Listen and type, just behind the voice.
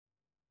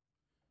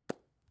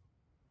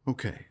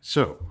Okay,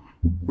 so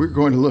we're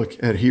going to look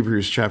at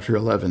Hebrews chapter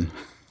 11.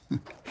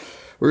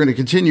 We're going to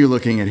continue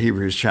looking at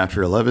Hebrews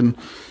chapter 11.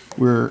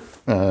 We're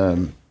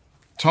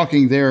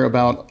talking there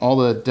about all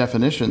the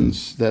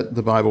definitions that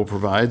the Bible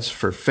provides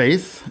for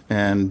faith.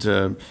 And,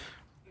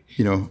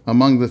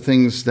 among the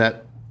things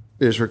that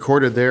is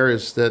recorded there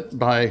is that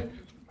by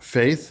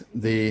faith,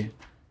 the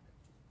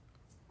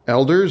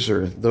elders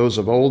or those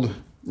of old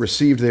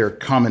received their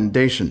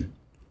commendation.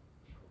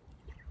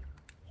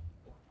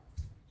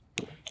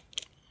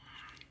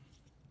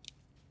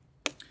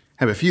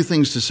 Have a few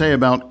things to say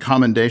about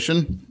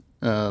commendation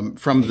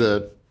from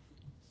the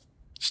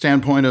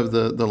standpoint of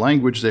the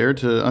language there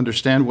to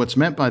understand what's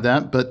meant by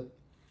that. But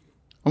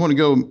I want to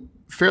go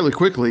fairly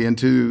quickly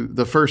into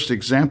the first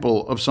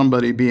example of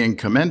somebody being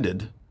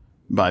commended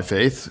by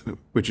faith,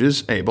 which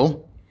is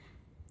Abel.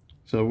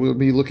 So we'll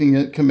be looking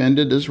at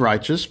commended as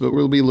righteous, but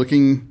we'll be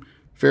looking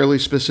fairly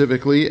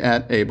specifically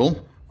at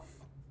Abel.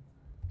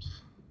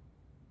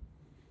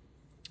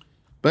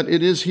 But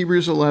it is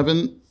Hebrews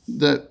 11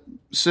 that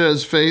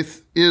says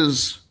faith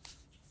is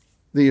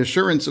the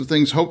assurance of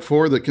things hoped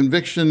for, the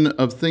conviction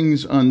of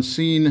things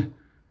unseen,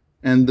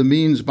 and the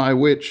means by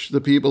which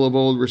the people of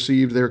old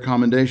received their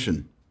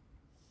commendation.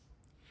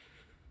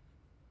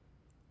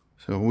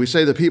 So when we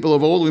say the people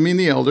of old, we mean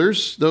the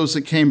elders, those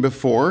that came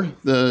before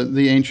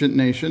the ancient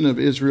nation of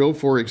Israel,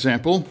 for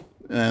example.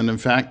 And in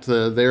fact,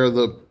 they're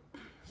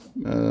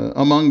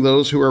among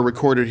those who are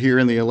recorded here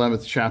in the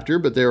 11th chapter,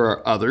 but there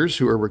are others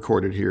who are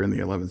recorded here in the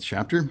 11th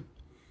chapter,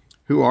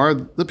 who are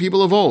the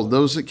people of old,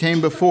 those that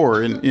came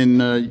before, in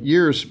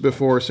years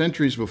before,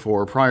 centuries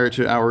before, prior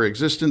to our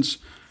existence,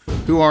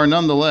 who are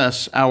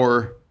nonetheless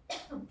our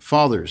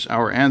fathers,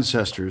 our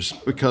ancestors,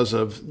 because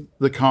of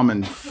the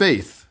common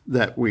faith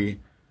that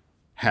we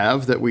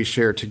have, that we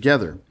share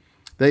together.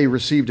 They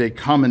received a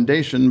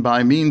commendation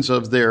by means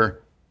of their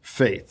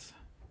faith.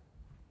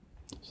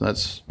 So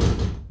that's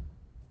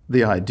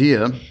the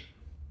idea.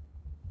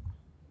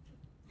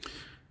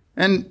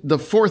 And the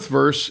fourth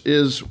verse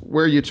is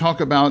where you talk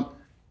about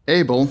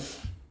Abel.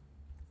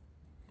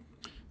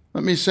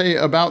 Let me say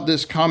about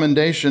this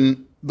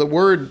commendation, the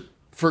word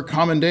for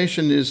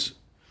commendation is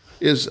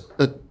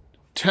a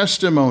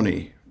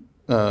testimony,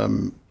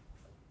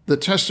 the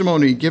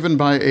testimony given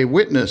by a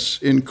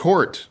witness in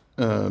court.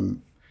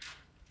 When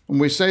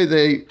we say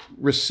they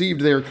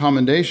received their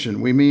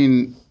commendation, we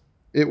mean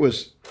it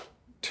was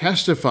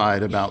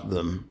testified about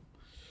them.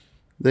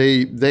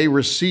 They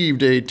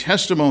received a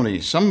testimony.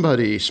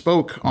 Somebody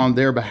spoke on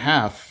their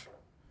behalf,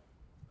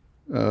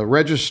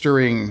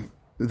 registering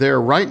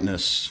their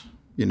rightness,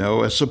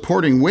 a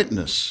supporting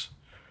witness.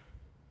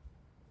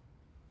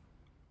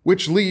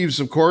 Which leaves,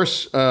 of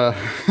course, the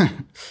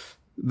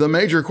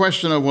major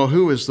question of, well,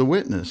 who is the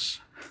witness?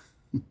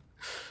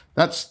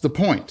 That's the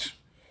point.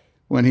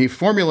 When he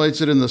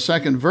formulates it in the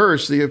second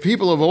verse, the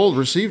people of old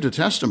received a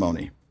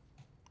testimony.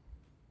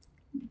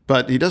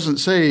 But he doesn't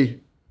say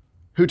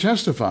who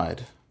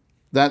testified.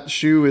 That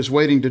shoe is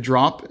waiting to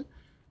drop,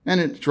 and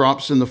it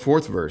drops in the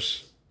fourth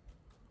verse.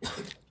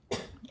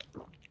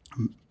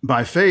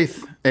 By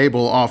faith,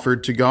 Abel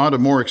offered to God a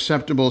more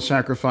acceptable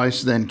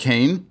sacrifice than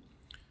Cain,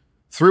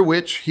 through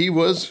which he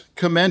was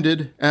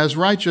commended as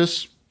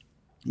righteous,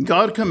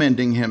 God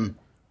commending him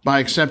by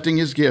accepting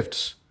his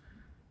gifts.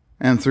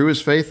 And through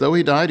his faith, though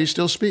he died, he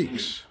still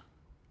speaks.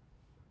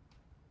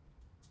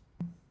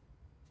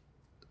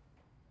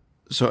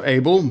 So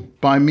Abel,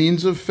 by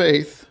means of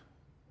faith,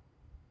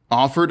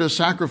 offered a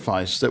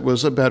sacrifice that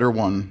was a better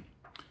one.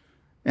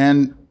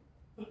 And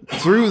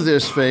through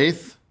this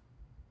faith,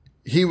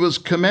 he was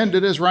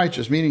commended as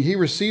righteous, meaning he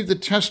received the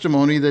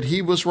testimony that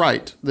he was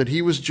right, that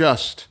he was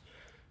just.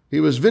 He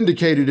was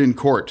vindicated in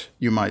court,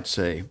 you might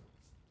say.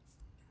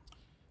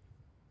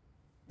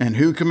 And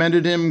who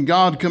commended him?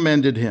 God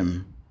commended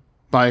him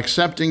by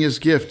accepting his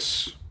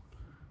gifts.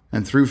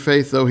 And through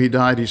faith, though he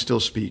died, he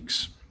still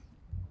speaks.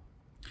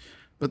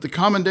 But the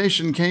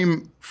commendation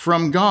came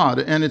from God.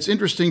 And it's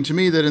interesting to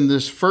me that in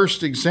this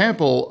first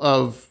example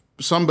of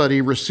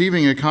somebody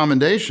receiving a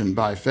commendation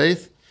by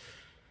faith,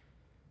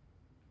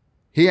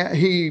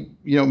 he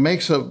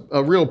makes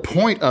a real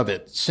point of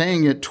it,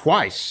 saying it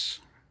twice,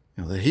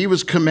 that he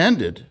was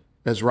commended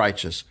as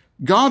righteous,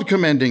 God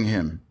commending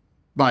him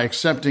by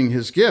accepting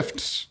his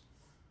gifts.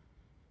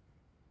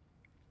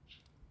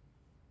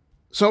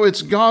 So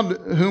it's God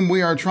whom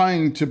we are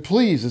trying to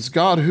please. It's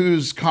God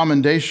whose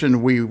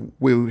commendation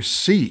we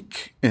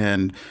seek.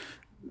 And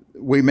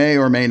we may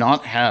or may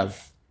not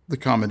have the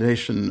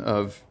commendation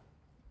of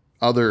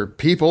other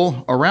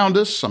people around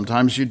us.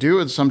 Sometimes you do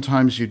and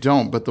sometimes you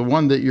don't. But the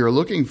one that you're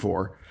looking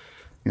for,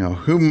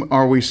 whom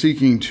are we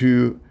seeking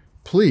to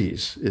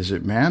please? Is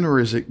it man or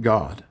is it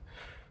God?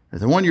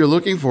 The one you're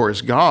looking for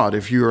is God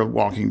if you are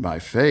walking by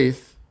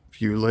faith,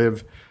 if you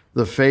live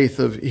the faith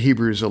of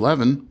Hebrews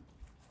 11.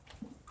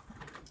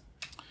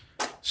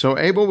 So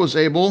Abel was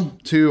able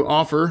to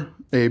offer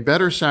a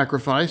better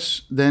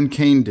sacrifice than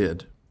Cain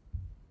did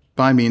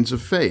by means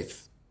of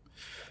faith.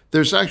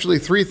 There's actually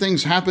three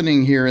things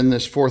happening here in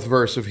this fourth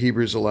verse of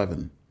Hebrews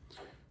 11.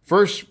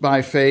 First,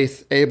 by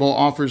faith, Abel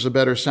offers a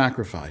better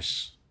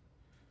sacrifice.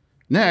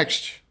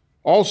 Next,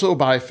 also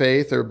by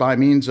faith, or by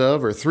means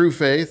of, or through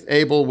faith,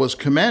 Abel was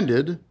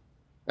commended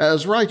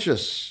as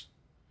righteous.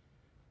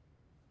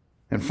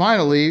 And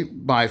finally,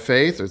 by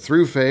faith, or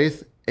through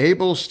faith,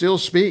 Abel still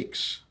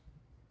speaks,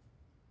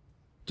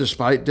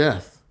 despite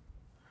death.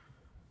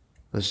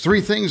 There's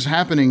three things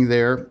happening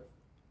there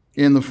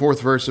in the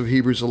fourth verse of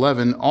Hebrews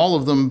 11, all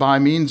of them by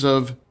means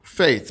of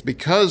faith.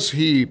 Because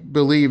he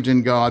believed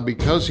in God,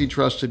 because he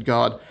trusted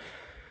God,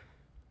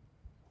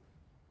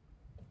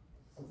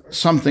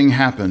 something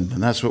happened,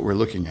 and that's what we're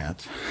looking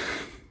at.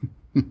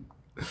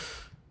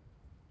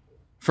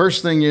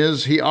 First thing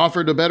is, he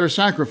offered a better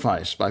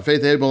sacrifice. By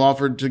faith, Abel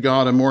offered to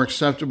God a more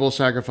acceptable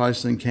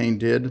sacrifice than Cain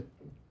did.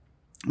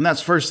 And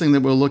that's the first thing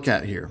that we'll look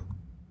at here.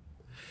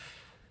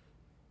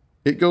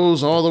 It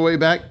goes all the way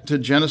back to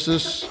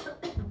Genesis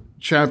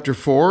chapter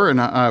 4,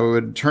 and I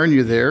would turn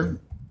you there.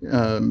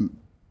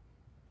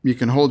 You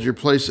can hold your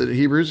place at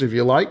Hebrews if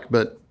you like,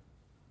 but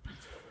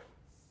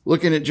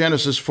looking at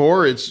Genesis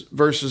 4, it's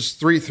verses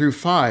 3 through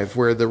 5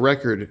 where the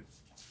record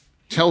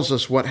tells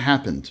us what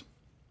happened.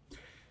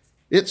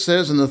 It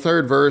says in the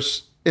third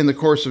verse, in the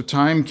course of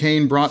time,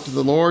 Cain brought to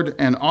the Lord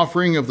an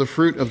offering of the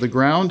fruit of the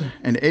ground,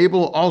 and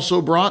Abel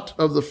also brought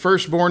of the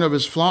firstborn of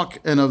his flock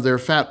and of their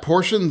fat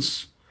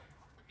portions.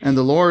 And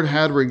the Lord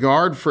had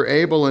regard for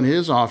Abel and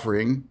his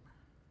offering,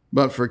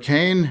 but for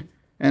Cain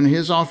and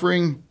his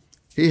offering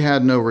he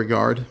had no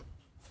regard.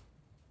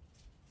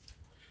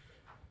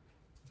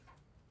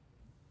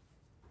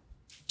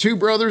 Two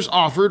brothers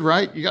offered,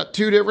 right? You got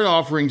two different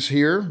offerings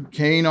here.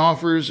 Cain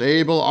offers,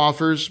 Abel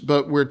offers,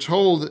 but we're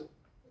told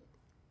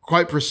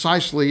quite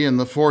precisely in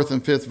the fourth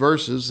and fifth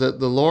verses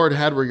that the Lord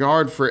had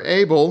regard for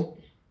Abel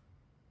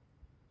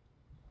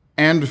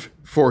and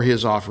for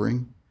his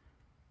offering,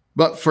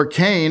 but for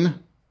Cain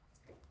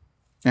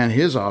and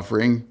his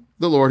offering,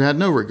 the Lord had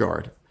no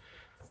regard.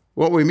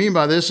 What we mean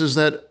by this is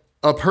that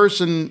a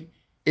person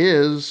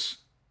is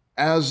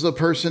as the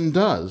person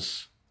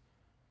does.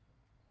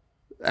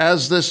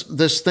 As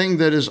this thing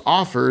that is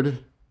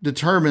offered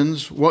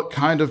determines what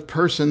kind of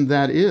person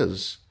that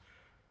is.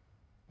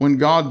 When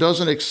God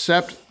doesn't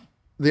accept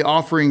the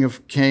offering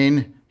of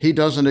Cain, he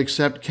doesn't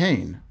accept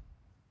Cain.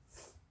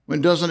 When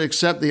he doesn't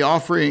accept the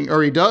offering,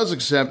 or he does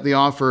accept the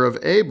offer of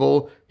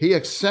Abel, he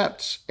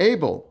accepts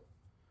Abel.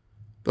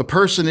 The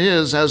person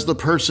is as the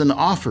person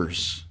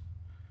offers.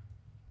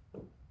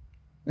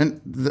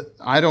 And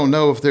I don't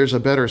know if there's a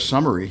better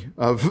summary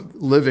of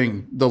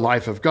living the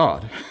life of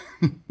God.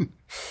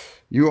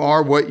 You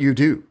are what you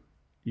do.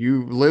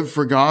 You live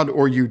for God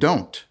or you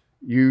don't.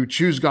 You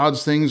choose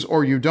God's things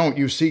or you don't.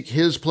 You seek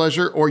his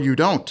pleasure or you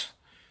don't.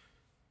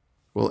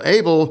 Well,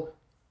 Abel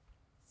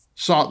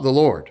sought the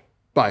Lord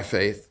by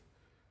faith,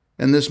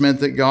 and this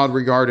meant that God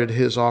regarded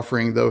his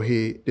offering, though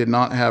he did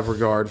not have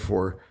regard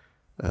for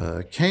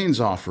Cain's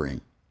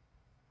offering.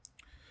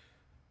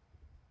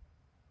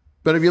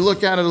 But if you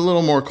look at it a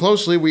little more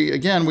closely, we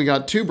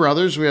got two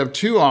brothers. We have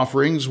two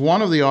offerings.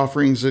 One of the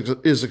offerings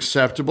is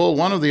acceptable.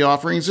 One of the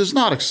offerings is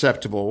not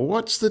acceptable.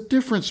 What's the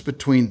difference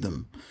between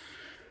them?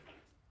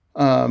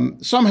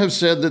 Some have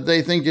said that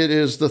they think it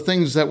is the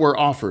things that were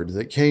offered,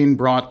 that Cain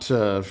brought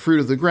fruit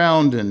of the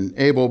ground and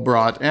Abel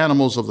brought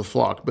animals of the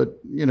flock.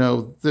 But,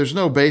 there's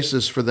no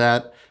basis for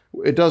that.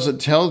 It doesn't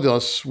tell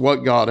us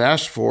what God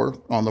asked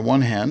for, on the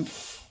one hand.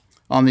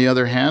 On the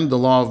other hand, the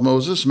law of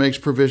Moses makes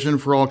provision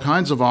for all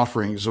kinds of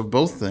offerings of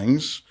both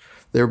things.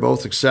 They're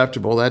both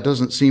acceptable. That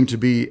doesn't seem to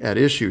be at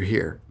issue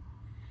here.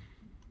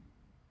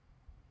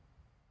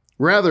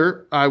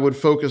 Rather, I would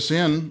focus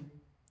in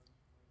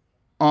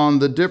on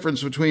the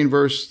difference between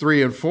verse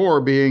 3 and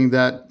 4 being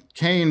that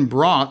Cain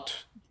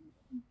brought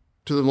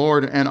to the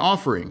Lord an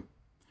offering.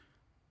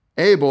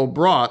 Abel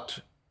brought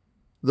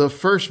the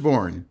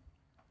firstborn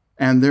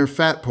and their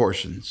fat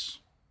portions.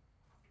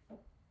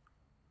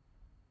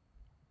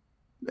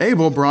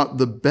 Abel brought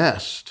the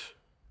best,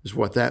 is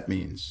what that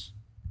means.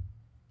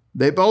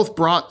 They both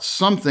brought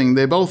something.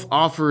 They both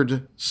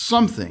offered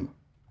something.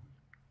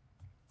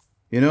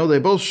 They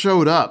both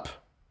showed up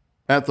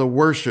at the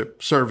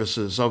worship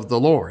services of the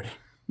Lord.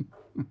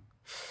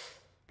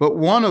 But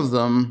one of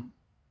them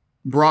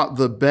brought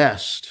the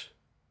best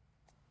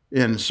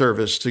in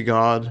service to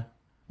God.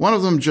 One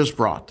of them just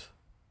brought.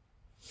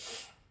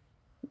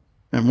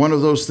 And one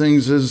of those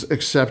things is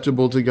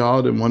acceptable to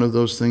God, and one of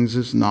those things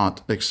is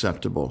not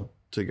acceptable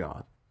to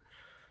God.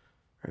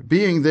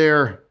 Being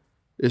there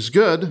is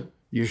good.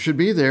 You should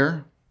be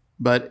there.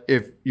 But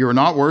if you're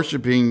not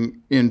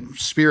worshiping in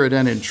spirit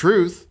and in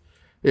truth,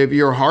 if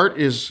your heart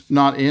is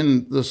not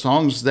in the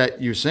songs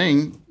that you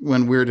sing,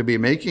 when we're to be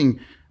making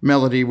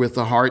melody with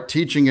the heart,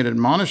 teaching and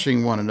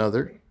admonishing one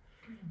another,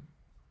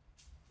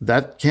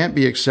 that can't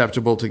be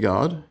acceptable to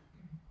God.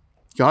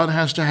 God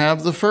has to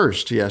have the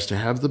first. He has to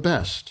have the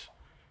best.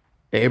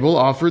 Abel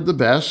offered the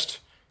best.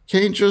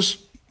 Cain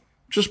just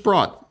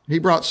brought. He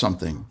brought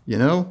something,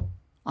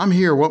 I'm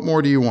here. What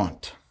more do you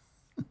want?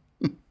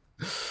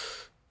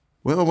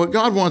 Well, what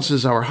God wants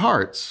is our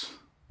hearts.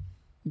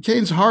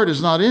 Cain's heart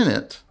is not in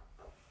it.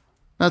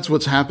 That's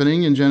what's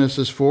happening in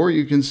Genesis 4.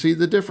 You can see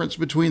the difference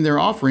between their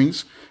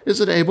offerings is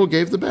that Abel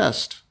gave the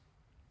best.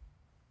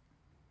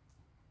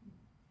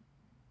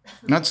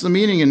 That's the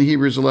meaning in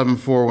Hebrews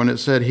 11:4 when it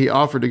said he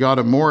offered to God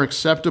a more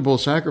acceptable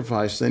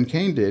sacrifice than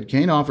Cain did.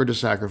 Cain offered a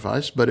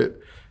sacrifice, but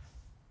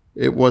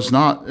it was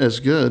not as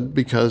good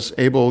because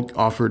Abel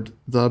offered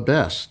the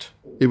best.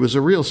 It was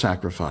a real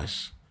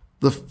sacrifice.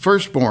 The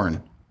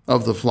firstborn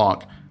of the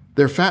flock,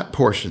 their fat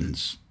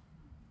portions.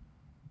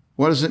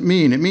 What does it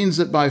mean? It means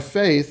that by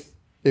faith,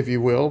 if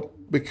you will,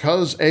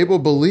 because Abel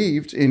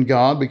believed in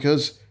God,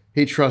 because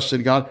he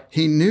trusted God,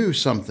 he knew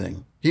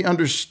something. He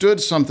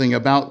understood something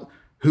about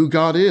who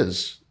God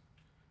is.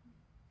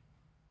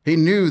 He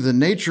knew the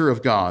nature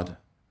of God.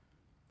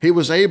 He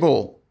was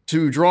able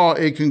to draw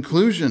a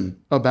conclusion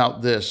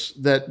about this,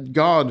 that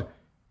God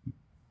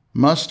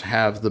must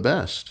have the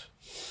best.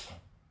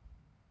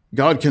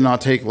 God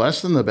cannot take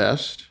less than the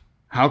best.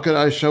 How could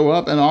I show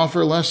up and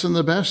offer less than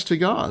the best to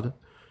God?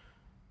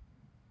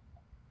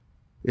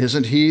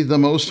 Isn't he the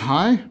Most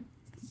High?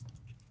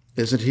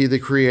 Isn't he the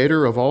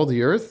creator of all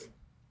the earth?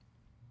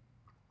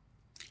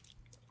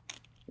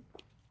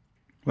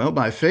 Well,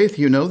 by faith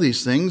you know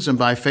these things, and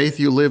by faith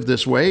you live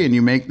this way, and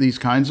you make these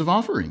kinds of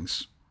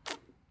offerings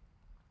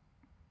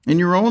in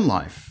your own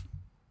life.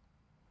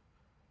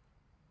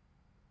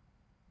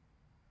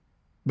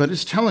 But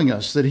it's telling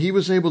us that he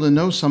was able to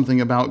know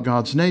something about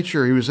God's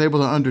nature. He was able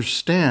to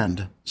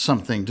understand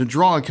something, to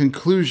draw a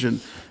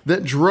conclusion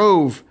that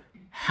drove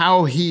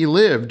how he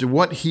lived,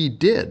 what he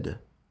did.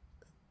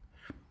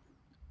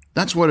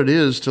 That's what it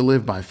is to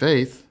live by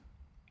faith.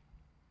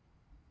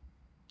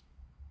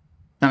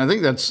 And I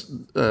think that's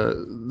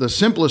the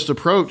simplest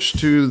approach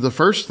to the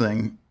first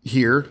thing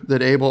here,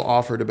 that Abel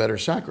offered a better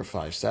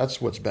sacrifice.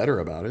 That's what's better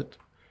about it.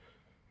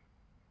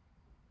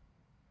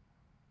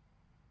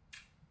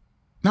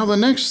 Now, the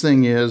next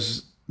thing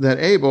is that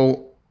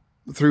Abel,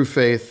 through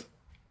faith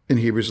in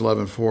Hebrews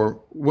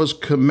 11:4, was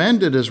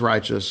commended as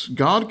righteous,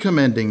 God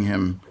commending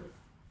him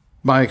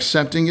by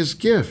accepting his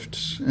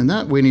gifts. And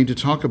that we need to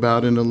talk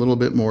about in a little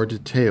bit more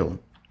detail.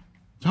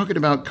 Talking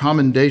about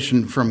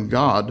commendation from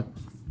God,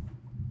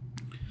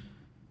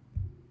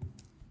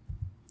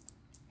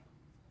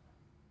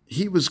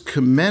 he was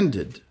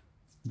commended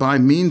by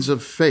means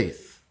of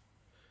faith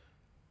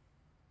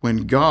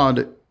when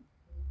God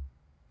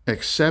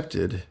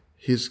accepted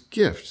his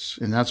gifts.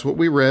 And that's what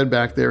we read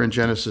back there in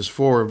Genesis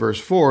 4, verse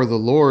 4. The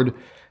Lord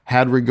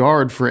had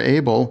regard for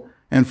Abel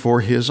and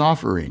for his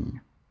offering.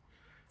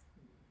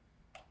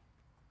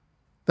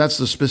 That's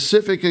the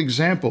specific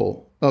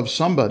example of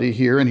somebody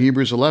here in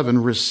Hebrews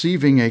 11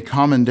 receiving a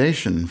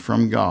commendation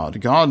from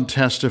God. God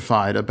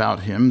testified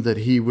about him that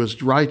he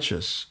was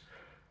righteous.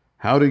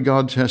 How did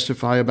God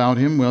testify about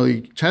him? Well,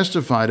 he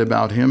testified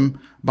about him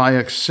by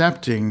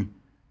accepting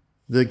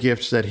the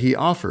gifts that he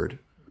offered.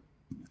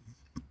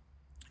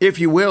 If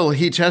you will,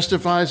 he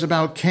testifies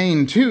about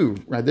Cain too.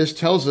 Right? This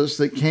tells us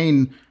that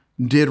Cain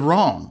did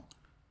wrong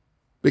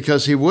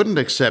because he wouldn't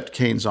accept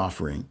Cain's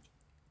offering.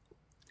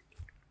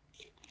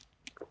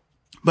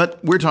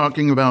 But we're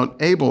talking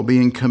about Abel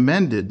being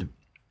commended.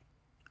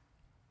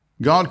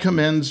 God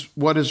commends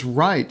what is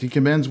right. He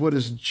commends what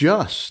is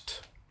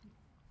just.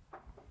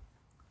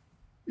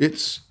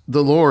 It's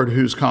the Lord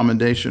whose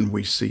commendation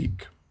we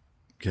seek.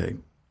 Okay.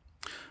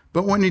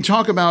 But when you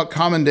talk about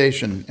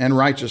commendation and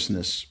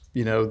righteousness,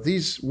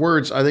 these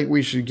words I think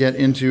we should get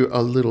into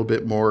a little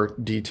bit more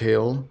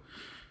detail.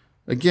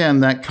 Again,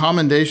 that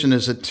commendation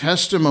is a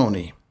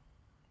testimony.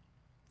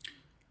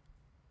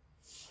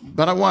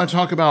 But I want to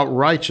talk about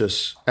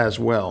righteous as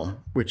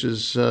well, which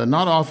is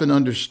not often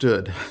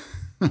understood.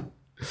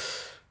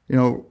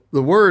 The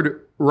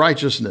word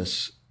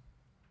righteousness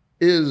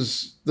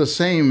is the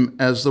same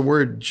as the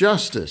word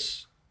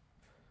justice.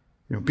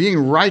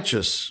 Being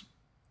righteous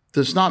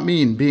does not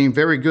mean being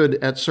very good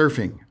at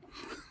surfing,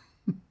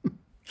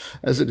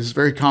 as it is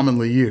very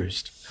commonly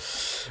used.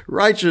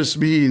 Righteous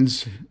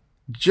means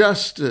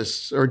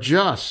justice or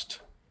just,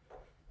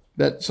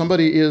 that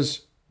somebody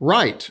is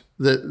right,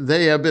 that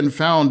they have been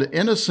found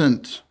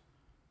innocent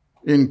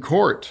in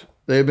court.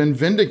 They have been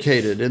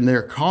vindicated in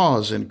their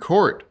cause in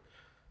court.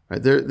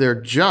 Right?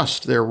 They're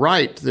just, they're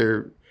right,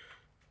 they're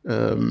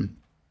in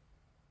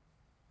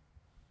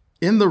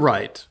the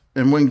right.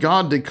 And when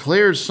God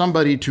declares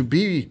somebody to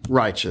be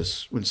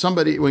righteous,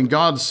 when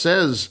God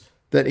says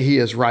that he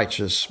is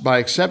righteous by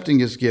accepting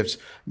his gifts,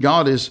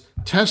 God is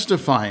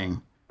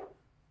testifying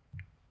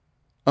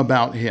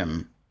about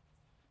him.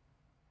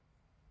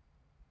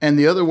 And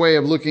the other way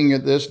of looking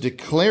at this,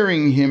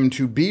 declaring him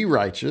to be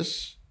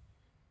righteous,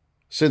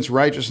 since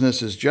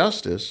righteousness is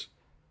justice,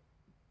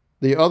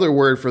 the other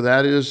word for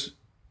that is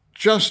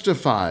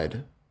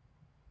justified.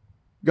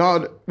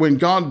 When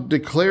God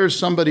declares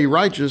somebody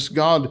righteous,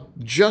 God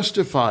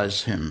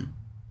justifies him.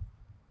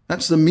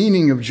 That's the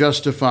meaning of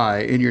justify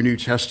in your New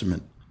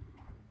Testament.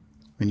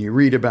 When you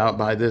read about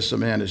by this a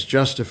man is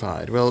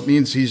justified, well, it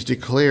means he's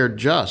declared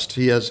just.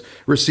 He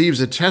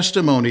receives a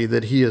testimony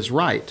that he is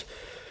right.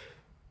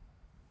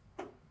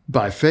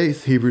 By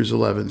faith, Hebrews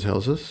 11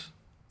 tells us,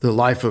 the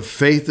life of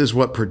faith is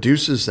what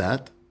produces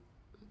that.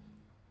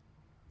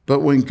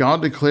 But when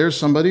God declares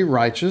somebody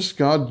righteous,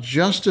 God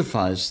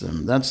justifies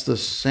them. That's the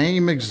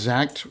same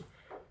exact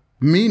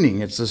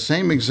meaning. It's the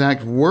same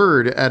exact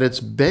word at its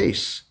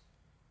base.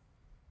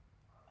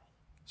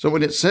 So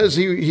when it says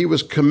he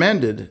was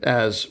commended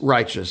as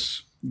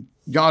righteous,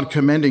 God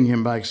commending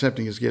him by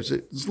accepting his gifts,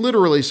 it's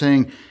literally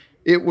saying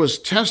it was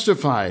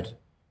testified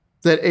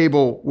that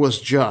Abel was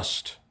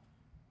just.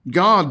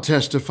 God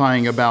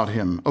testifying about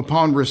him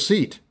upon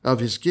receipt of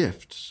his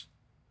gifts.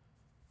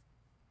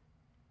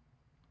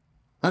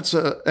 That's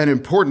an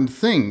important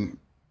thing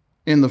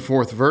in the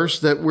fourth verse,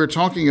 that we're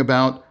talking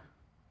about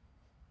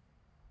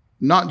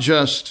not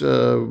just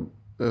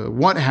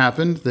what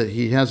happened, that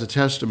he has a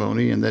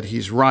testimony and that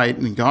he's right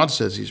and God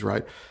says he's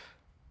right,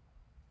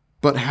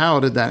 but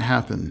how did that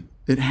happen?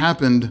 It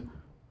happened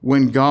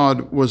when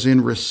God was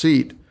in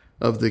receipt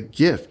of the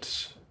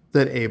gifts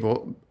that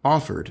Abel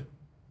offered,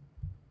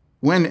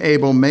 when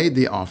Abel made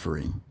the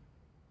offering,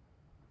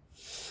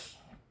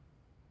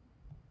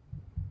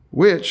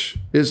 which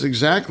is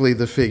exactly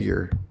the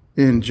figure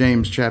in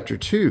James chapter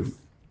 2.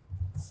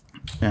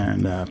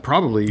 And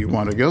probably you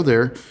want to go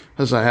there,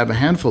 as I have a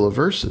handful of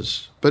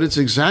verses. But it's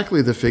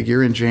exactly the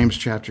figure in James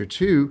chapter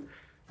 2.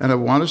 And I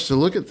want us to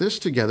look at this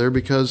together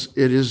because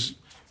it is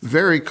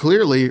very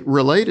clearly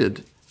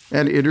related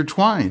and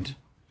intertwined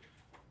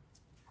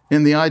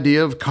in the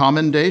idea of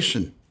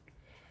commendation.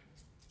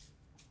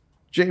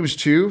 James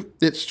 2,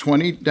 it's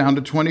 20 down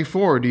to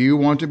 24. Do you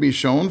want to be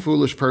shown,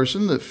 foolish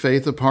person, that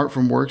faith apart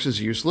from works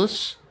is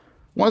useless?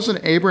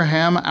 Wasn't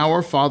Abraham,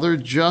 our father,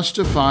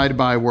 justified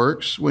by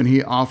works when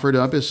he offered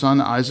up his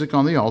son Isaac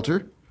on the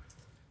altar?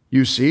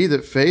 You see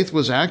that faith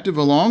was active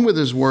along with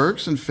his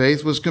works, and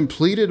faith was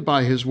completed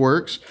by his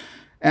works,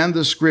 and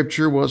the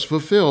scripture was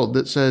fulfilled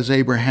that says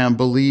Abraham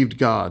believed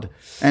God,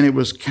 and it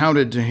was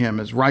counted to him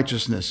as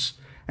righteousness,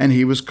 and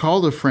he was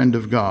called a friend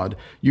of God.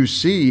 You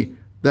see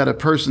that a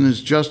person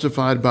is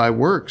justified by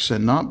works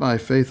and not by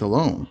faith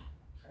alone.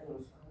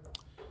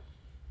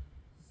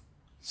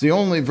 It's the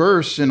only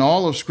verse in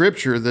all of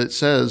Scripture that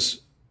says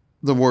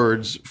the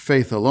words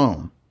faith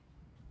alone.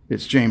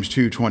 It's James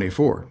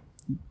 2:24.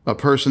 A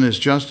person is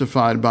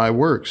justified by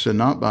works and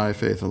not by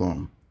faith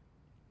alone.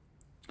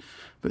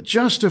 But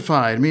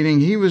justified,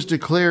 meaning he was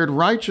declared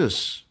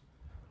righteous,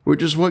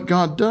 which is what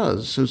God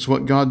does. It's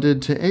what God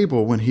did to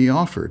Abel when he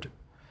offered.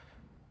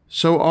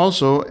 So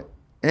also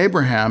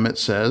Abraham, it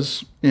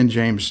says in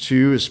James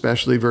 2,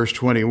 especially verse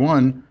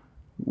 21,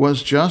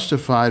 was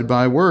justified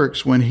by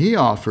works when he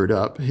offered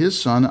up his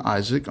son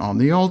Isaac on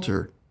the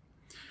altar.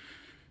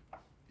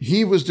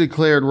 He was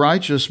declared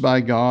righteous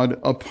by God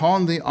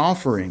upon the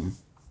offering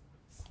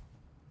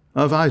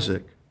of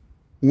Isaac,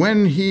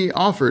 when he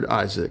offered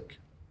Isaac.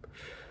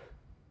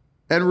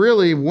 And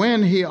really,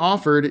 when he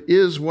offered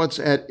is what's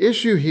at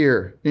issue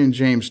here in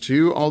James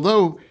 2,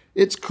 although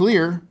it's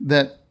clear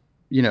that,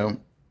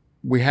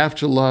 we have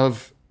to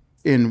love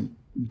in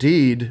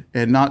deed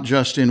and not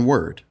just in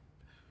word.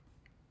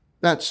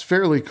 That's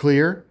fairly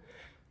clear.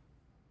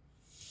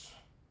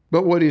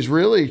 But what he's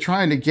really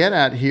trying to get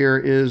at here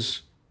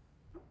is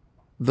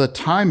the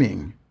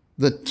timing,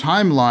 the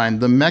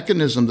timeline, the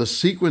mechanism, the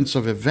sequence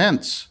of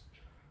events.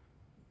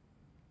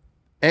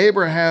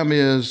 Abraham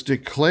is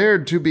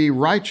declared to be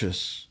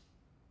righteous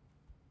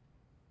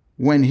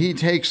when he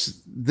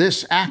takes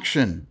this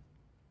action,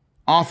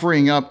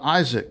 offering up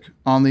Isaac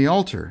on the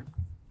altar.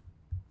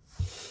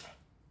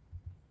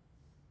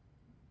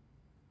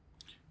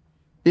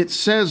 It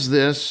says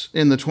this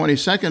in the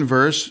 22nd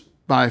verse,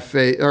 by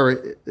faith,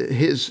 or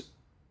his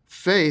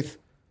faith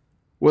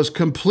was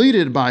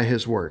completed by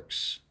his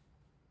works.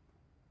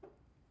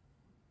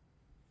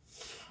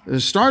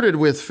 It started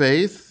with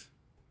faith,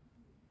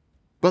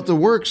 but the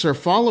works are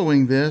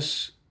following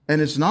this,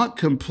 and it's not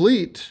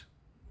complete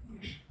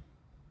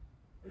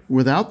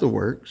without the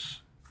works.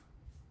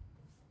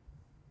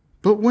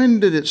 But when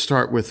did it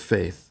start with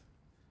faith?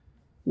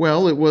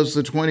 Well, it was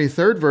the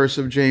 23rd verse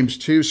of James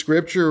 2.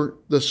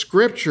 The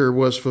scripture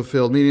was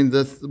fulfilled, meaning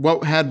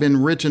what had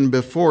been written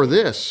before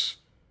this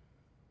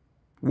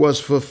was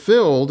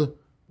fulfilled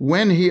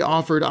when he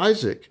offered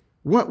Isaac.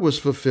 What was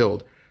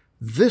fulfilled?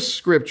 This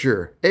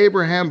scripture,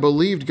 Abraham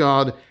believed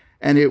God,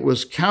 and it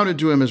was counted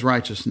to him as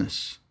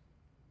righteousness.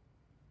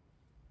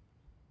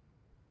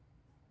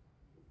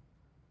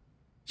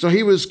 So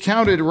he was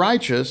counted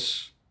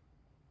righteous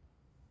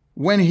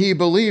when he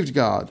believed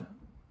God,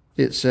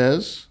 it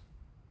says.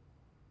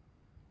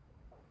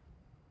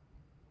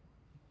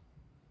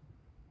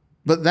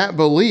 But that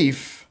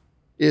belief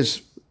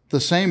is the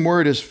same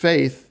word as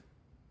faith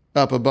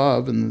up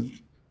above in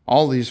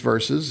all these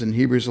verses in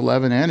Hebrews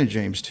 11 and in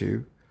James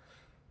 2.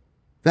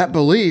 That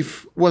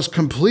belief was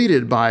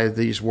completed by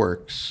these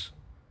works.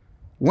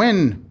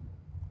 When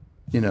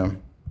did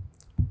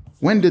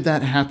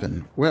that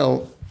happen?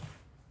 Well,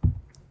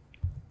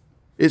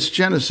 it's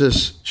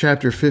Genesis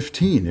chapter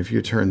 15, if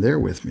you turn there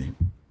with me.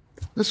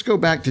 Let's go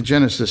back to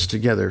Genesis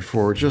together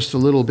for just a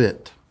little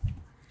bit.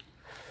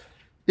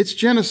 It's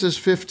Genesis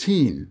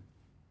 15.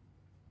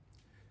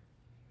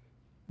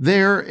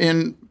 There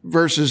in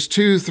verses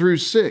 2 through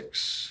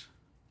 6,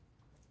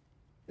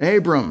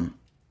 Abram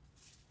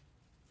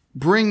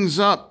brings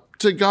up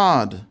to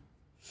God,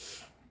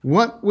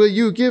 "What will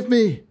you give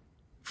me?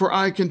 For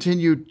I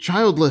continue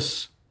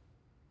childless."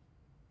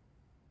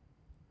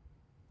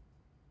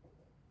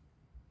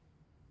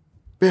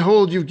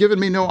 "Behold, you've given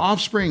me no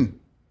offspring.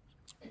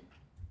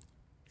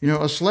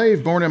 A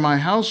slave born in my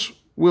house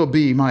will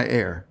be my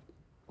heir."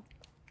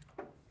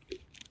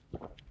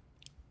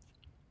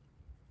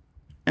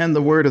 And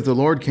the word of the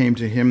Lord came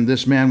to him,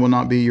 "This man will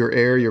not be your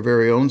heir, your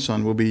very own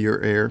son will be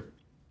your heir."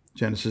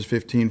 Genesis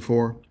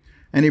 15:4.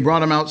 And he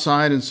brought him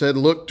outside and said,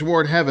 "Look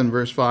toward heaven,"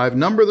 verse 5,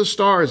 "number the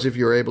stars if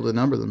you're able to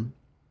number them."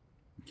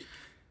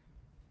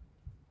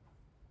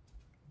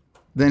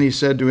 Then he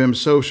said to him,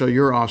 "So shall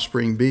your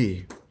offspring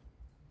be."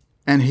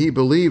 And he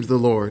believed the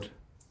Lord,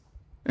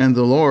 and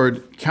the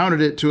Lord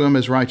counted it to him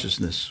as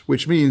righteousness,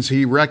 which means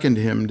he reckoned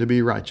him to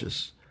be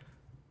righteous.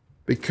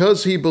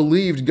 Because he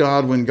believed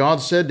God when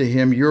God said to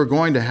him, "You're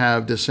going to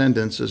have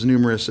descendants as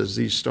numerous as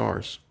these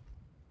stars,"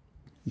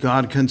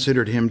 God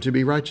considered him to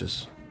be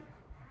righteous.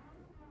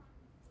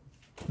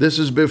 This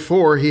is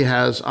before he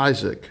has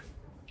Isaac.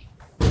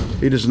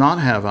 He does not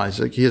have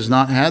Isaac. He has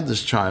not had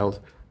this child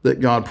that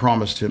God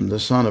promised him, the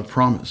son of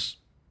promise.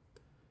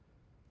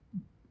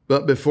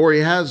 But before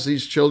he has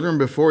these children,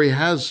 before he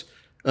has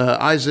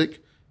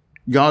Isaac,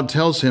 God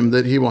tells him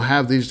that he will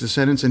have these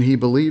descendants, and he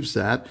believes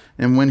that.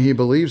 And when he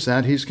believes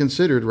that, he's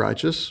considered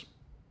righteous.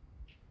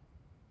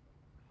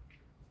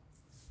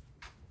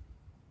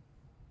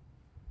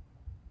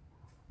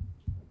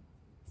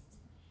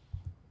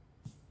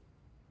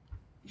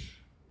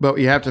 But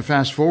you have to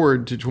fast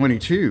forward to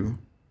 22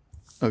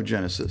 of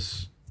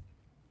Genesis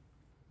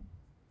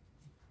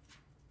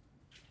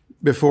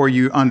before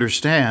you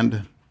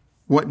understand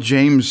what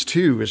James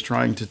 2 is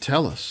trying to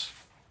tell us.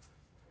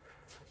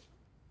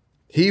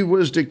 He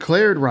was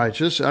declared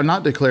righteous,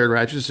 not declared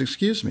righteous,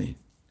 excuse me.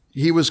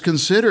 He was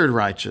considered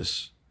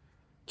righteous,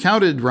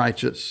 counted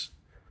righteous,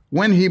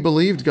 when he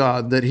believed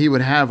God that he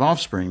would have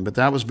offspring, but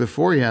that was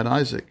before he had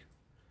Isaac.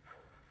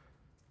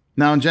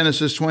 Now in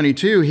Genesis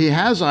 22, he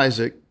has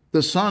Isaac,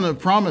 the son of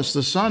promise,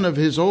 the son of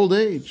his old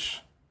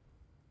age.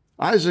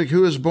 Isaac,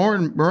 who is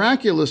born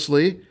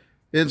miraculously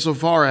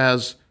insofar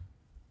as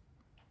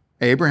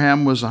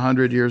Abraham was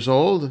 100 years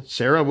old,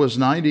 Sarah was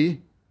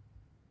 90,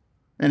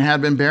 and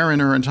had been barren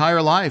her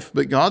entire life.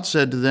 But God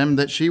said to them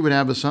that she would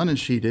have a son, and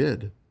she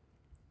did.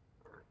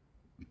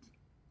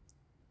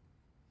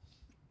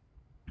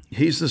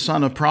 He's the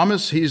son of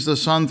promise. He's the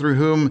son through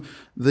whom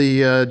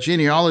the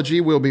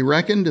genealogy will be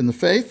reckoned in the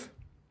faith.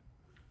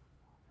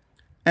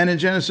 And in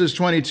Genesis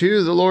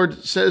 22, the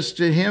Lord says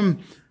to him,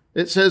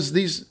 it says,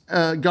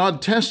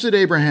 God tested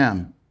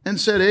Abraham and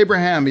said,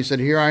 "Abraham," he said,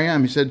 "Here I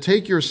am." He said,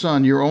 "Take your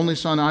son, your only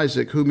son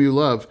Isaac, whom you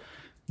love,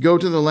 go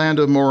to the land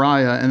of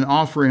Moriah and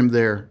offer him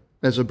there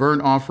as a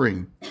burnt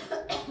offering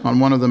on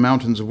one of the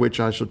mountains of which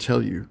I shall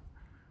tell you."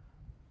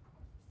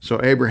 So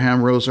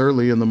Abraham rose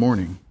early in the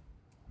morning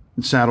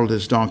and saddled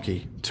his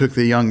donkey, took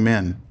the young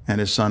men and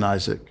his son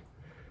Isaac.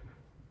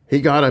 He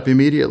got up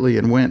immediately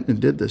and went and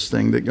did this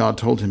thing that God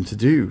told him to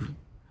do.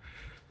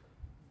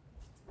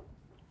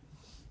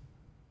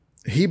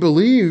 He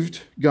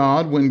believed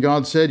God when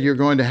God said, "You're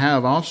going to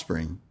have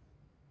offspring,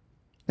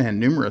 and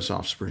numerous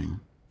offspring."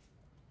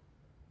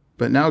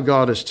 But now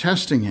God is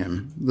testing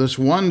him, this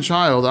one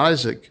child,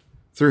 Isaac,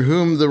 through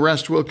whom the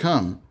rest will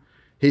come.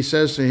 He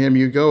says to him,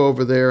 "You go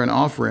over there and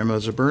offer him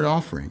as a burnt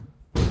offering."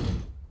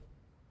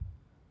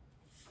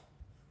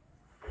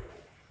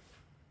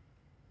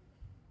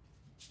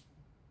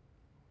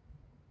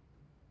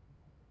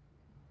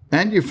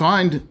 And you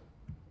find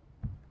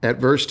at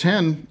verse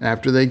 10,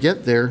 after they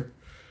get there,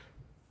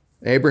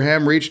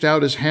 Abraham reached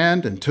out his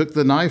hand and took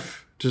the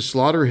knife to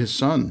slaughter his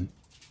son.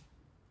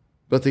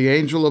 But the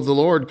angel of the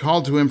Lord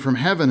called to him from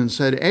heaven and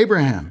said,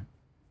 "Abraham."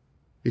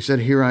 He said,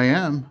 "Here I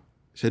am."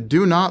 He said,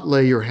 "Do not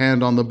lay your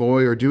hand on the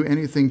boy or do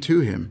anything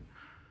to him,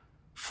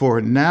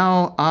 for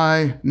now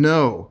I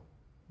know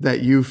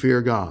that you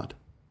fear God,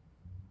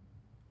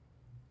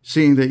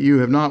 seeing that you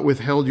have not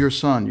withheld your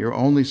son, your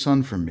only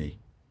son, from me."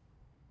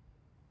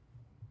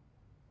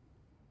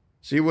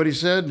 See what he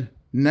said?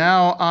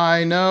 Now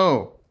I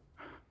know.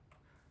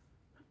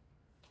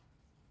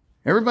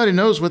 Everybody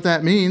knows what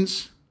that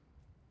means.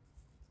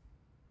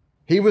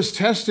 He was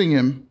testing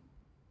him.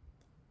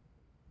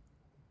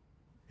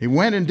 He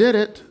went and did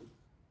it.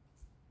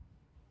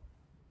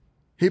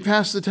 He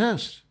passed the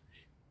test.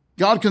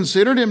 God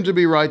considered him to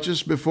be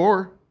righteous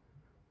before,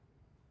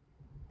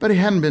 but he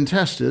hadn't been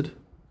tested.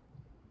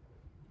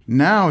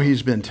 Now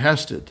he's been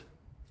tested.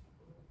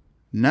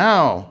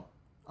 Now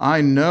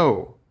I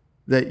know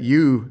that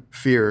you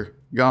fear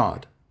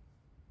God.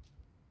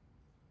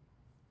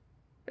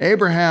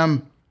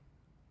 Abraham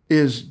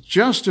is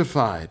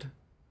justified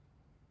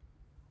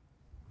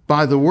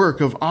by the work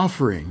of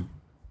offering,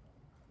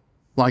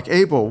 like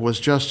Abel was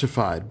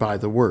justified by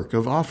the work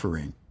of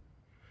offering.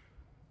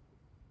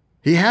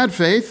 He had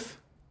faith,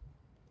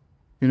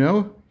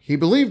 he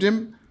believed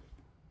him.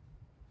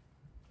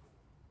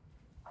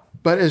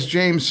 But as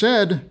James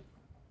said,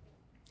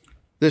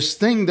 this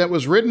thing that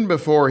was written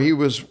before he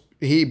was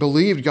he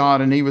believed God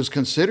and he was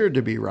considered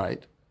to be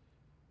right,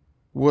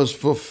 was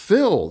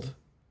fulfilled,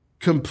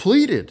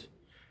 completed,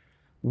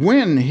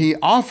 when he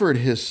offered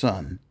his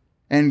son,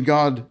 and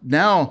God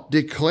now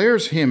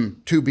declares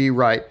him to be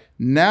right.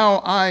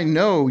 Now I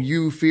know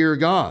you fear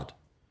God,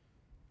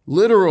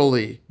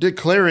 literally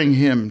declaring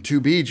him to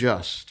be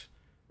just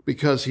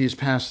because he's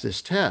passed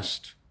this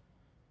test.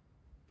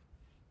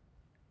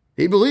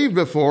 He believed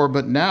before,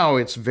 but now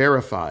it's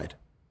verified.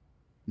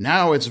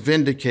 Now it's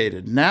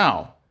vindicated.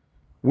 Now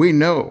we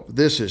know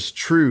this is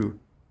true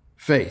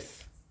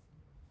faith.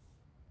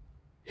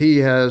 He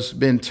has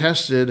been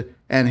tested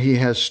and he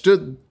has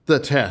stood the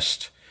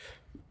test.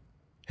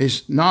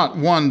 He's not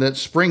one that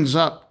springs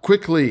up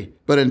quickly,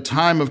 but in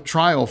time of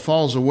trial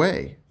falls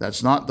away.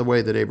 That's not the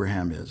way that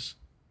Abraham is.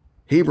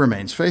 He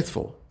remains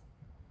faithful.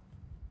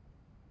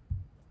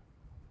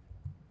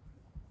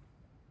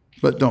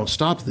 But don't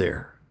stop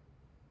there.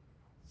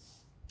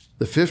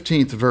 The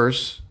 15th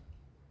verse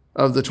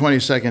of the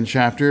 22nd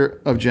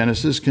chapter of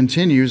Genesis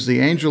continues. The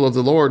angel of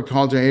the Lord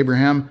called to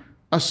Abraham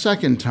a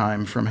second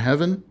time from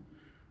heaven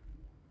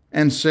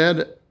and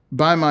said,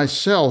 "By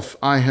myself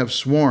I have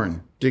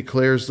sworn,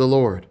 declares the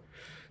Lord,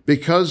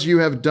 because you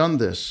have done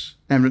this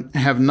and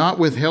have not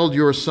withheld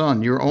your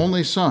son, your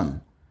only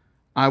son,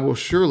 I will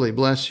surely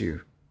bless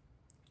you.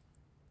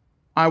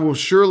 I will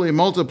surely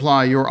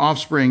multiply your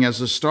offspring as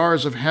the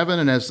stars of heaven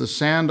and as the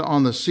sand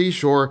on the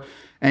seashore,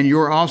 and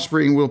your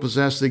offspring will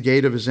possess the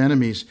gate of his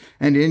enemies,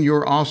 and in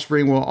your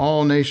offspring will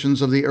all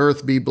nations of the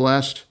earth be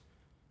blessed,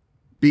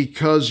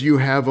 because you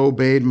have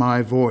obeyed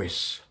my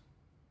voice."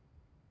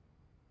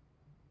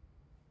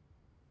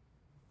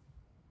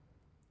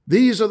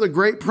 These are the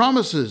great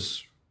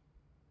promises.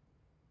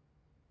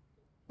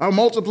 I'll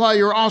multiply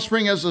your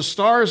offspring as the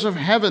stars of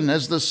heaven,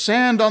 as the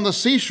sand on the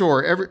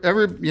seashore.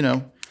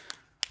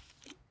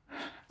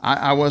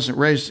 I wasn't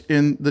raised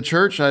in the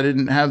church. I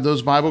didn't have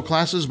those Bible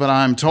classes, but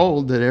I'm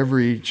told that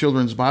every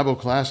children's Bible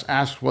class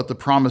asked what the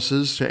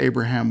promises to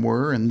Abraham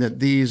were, and that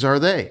these are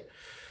they.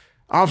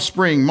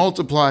 Offspring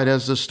multiplied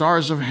as the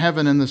stars of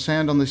heaven and the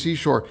sand on the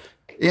seashore.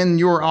 In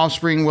your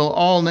offspring will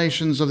all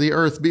nations of the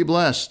earth be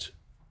blessed.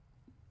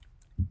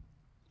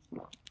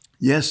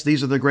 Yes,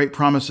 these are the great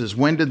promises.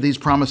 When did these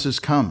promises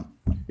come?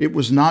 It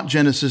was not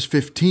Genesis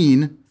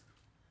 15,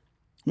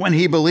 when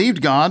he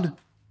believed God,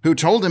 who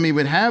told him he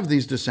would have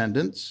these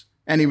descendants,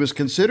 and he was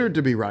considered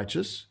to be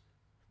righteous.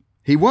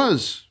 He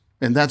was,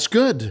 and that's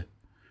good.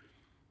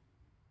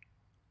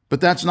 But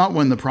that's not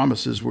when the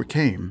promises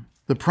came.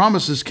 The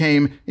promises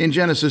came in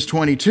Genesis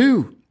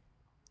 22.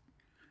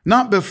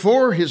 Not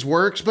before his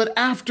works, but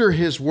after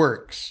his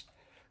works.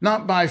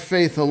 Not by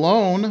faith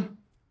alone,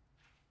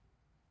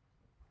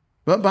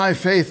 but by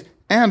faith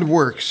and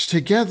works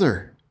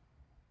together.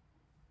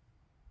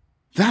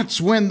 That's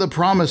when the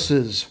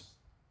promises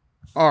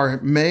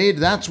are made.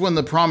 That's when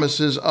the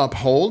promises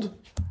uphold.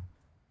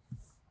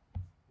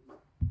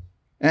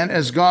 And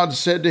as God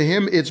said to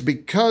him, it's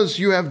because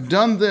you have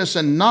done this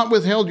and not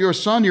withheld your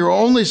son, your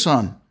only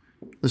son.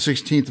 The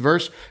 16th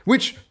verse,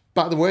 which,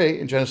 by the way,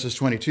 in Genesis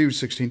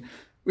 22:16,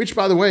 which,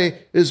 by the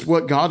way, is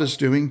what God is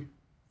doing.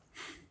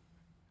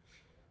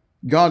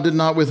 God did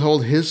not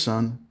withhold his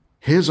son,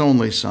 his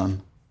only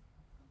son,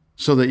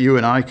 so that you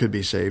and I could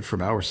be saved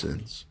from our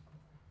sins.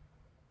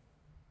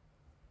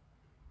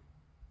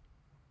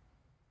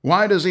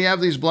 Why does he have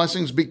these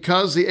blessings?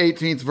 Because, the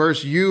 18th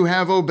verse, you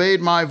have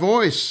obeyed my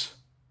voice.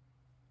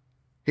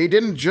 He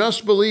didn't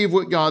just believe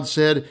what God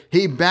said.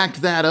 He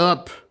backed that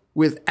up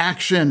with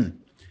action.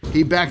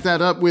 He backed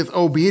that up with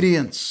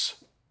obedience.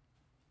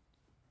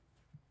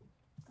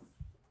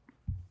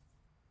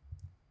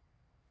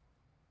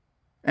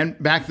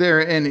 And back there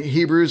in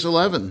Hebrews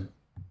 11,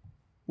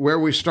 where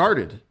we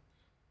started,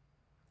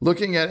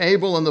 looking at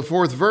Abel in the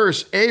 4th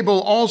verse,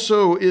 Abel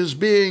also is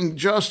being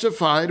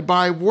justified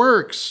by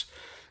works.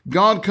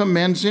 God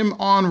commends him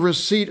on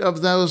receipt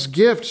of those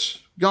gifts.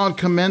 God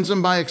commends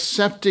him by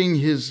accepting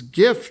his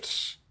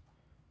gifts.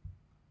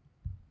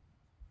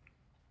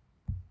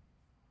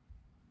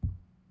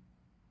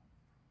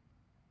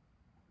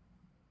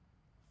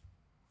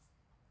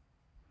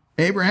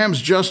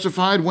 Abraham's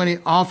justified when he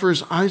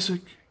offers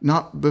Isaac,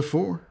 not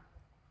before.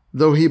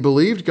 Though he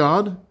believed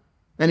God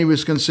and he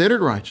was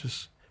considered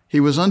righteous, he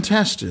was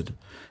untested.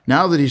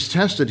 Now that he's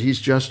tested, he's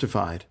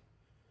justified.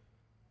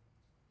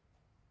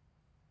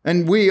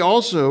 And we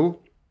also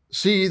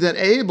see that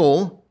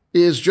Abel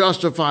is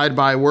justified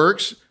by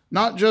works,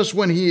 not just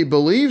when he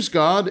believes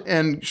God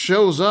and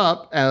shows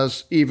up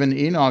as even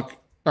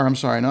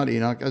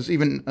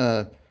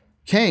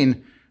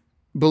Cain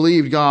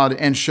believed God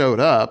and showed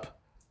up,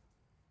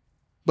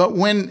 but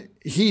when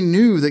he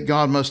knew that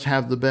God must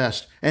have the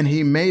best and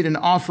he made an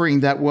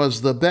offering that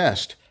was the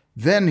best,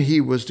 then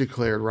he was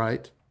declared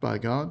right by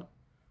God.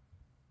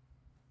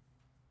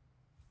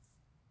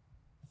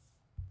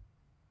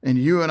 And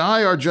you and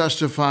I are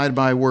justified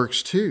by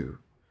works too.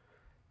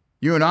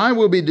 You and I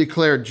will be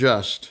declared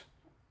just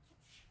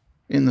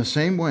in the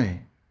same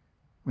way.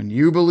 When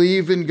you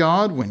believe in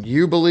God, when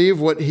you believe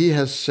what he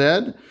has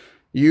said,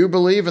 you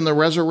believe in the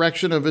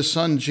resurrection of his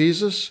son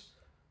Jesus,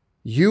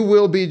 You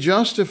will be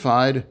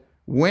justified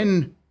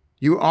when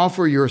you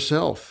offer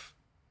yourself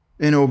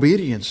in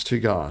obedience to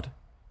God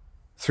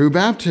through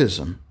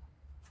baptism.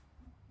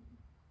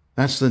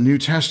 That's the New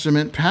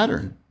Testament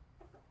pattern.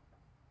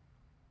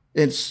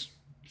 What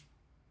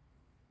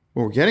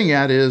we're getting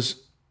at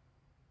is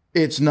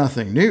it's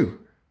nothing new.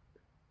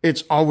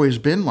 It's always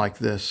been like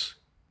this.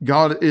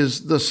 God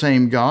is the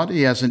same God.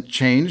 He hasn't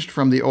changed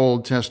from the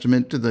Old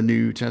Testament to the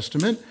New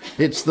Testament.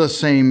 It's the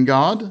same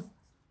God.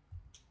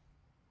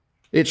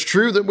 It's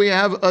true that we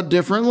have a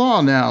different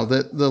law now,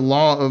 that the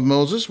law of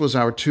Moses was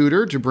our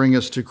tutor to bring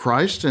us to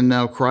Christ, and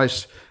now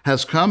Christ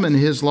has come and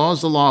his law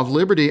is the law of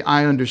liberty.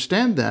 I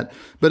understand that,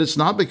 but it's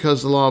not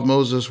because the law of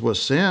Moses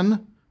was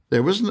sin. It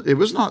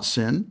was not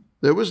sin.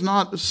 There was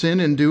not sin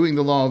in doing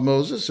the law of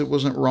Moses. It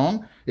wasn't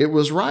wrong. It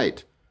was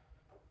right.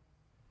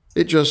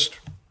 It just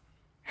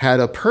had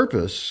a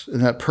purpose,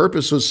 and that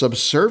purpose was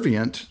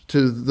subservient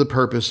to the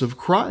purpose of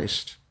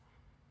Christ.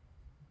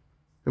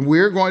 And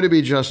we're going to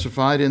be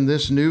justified in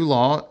this new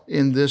law,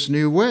 in this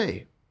new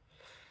way.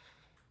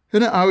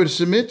 And I would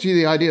submit to you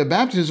the idea of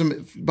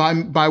baptism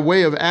by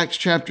way of Acts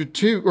chapter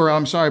 2,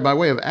 by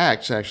way of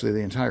Acts, actually, the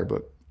entire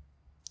book.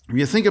 If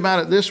you think about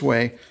it this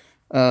way,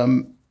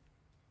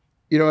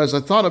 as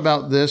I thought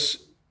about this,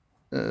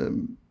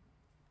 one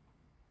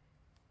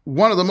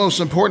of the most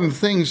important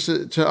things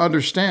to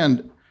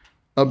understand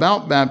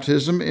about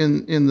baptism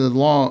in the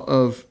law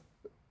of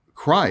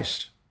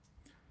Christ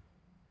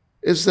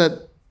is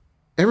that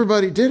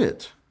everybody did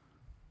it.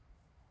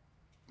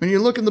 When you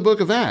look in the book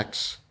of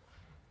Acts,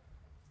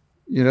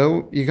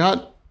 you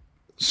got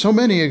so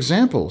many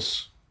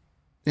examples.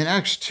 In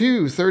Acts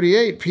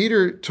 2:38,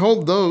 Peter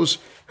told those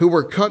who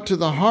were cut to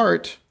the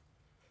heart,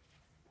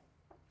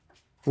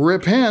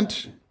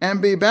 repent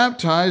and be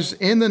baptized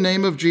in the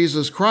name of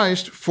Jesus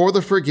Christ for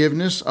the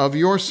forgiveness of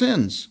your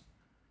sins.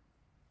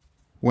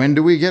 When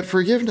do we get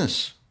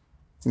forgiveness?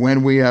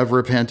 When we have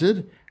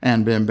repented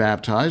and been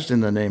baptized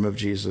in the name of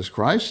Jesus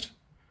Christ.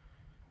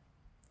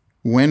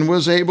 When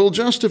was Abel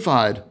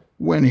justified?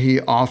 When he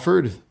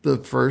offered the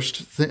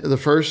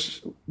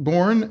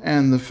firstborn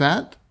and the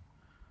fat.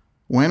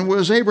 When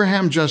was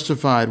Abraham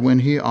justified? When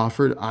he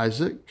offered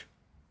Isaac.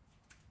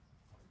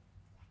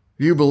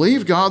 You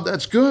believe God,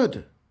 that's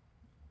good.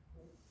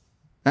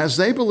 As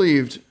they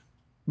believed,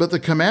 but the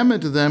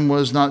commandment to them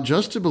was not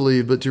just to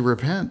believe, but to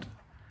repent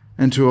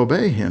and to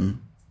obey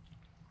him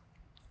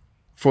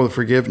for the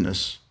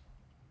forgiveness.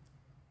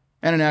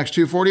 And in Acts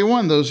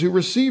 2:41, those who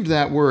received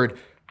that word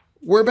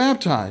were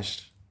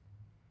baptized.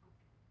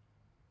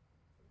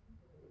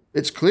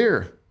 It's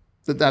clear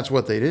that that's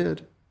what they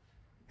did.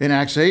 In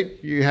Acts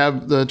 8, you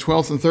have the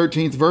 12th and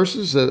 13th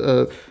verses.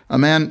 A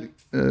man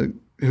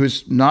who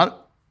is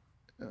not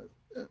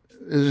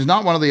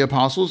one of the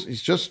apostles.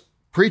 He's just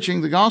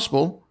preaching the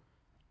gospel.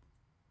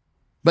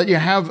 But you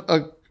have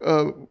a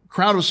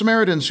crowd of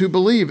Samaritans who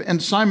believe,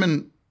 and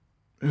Simon,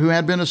 who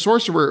had been a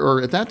sorcerer,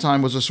 or at that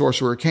time was a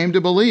sorcerer, came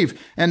to believe,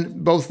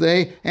 and both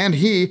they and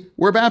he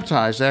were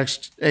baptized.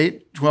 Acts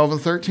 8, 12,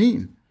 and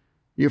 13.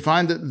 You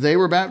find that they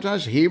were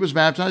baptized, he was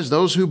baptized,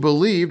 those who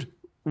believed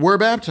were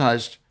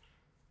baptized.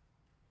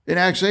 In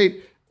Acts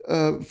 8,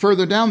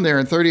 further down there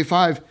in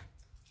 35,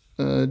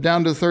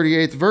 down to the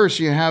 38th verse,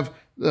 you have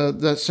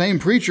that same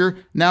preacher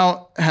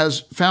now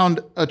has found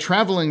a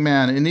traveling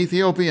man, an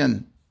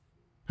Ethiopian,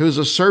 who's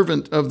a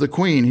servant of the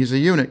queen. He's a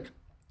eunuch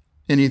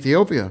in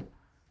Ethiopia,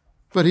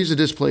 but he's a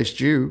displaced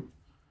Jew.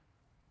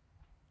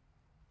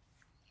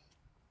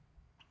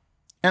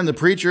 And the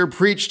preacher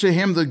preached to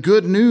him the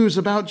good news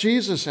about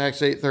Jesus,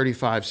 Acts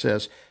 8:35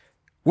 says.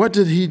 What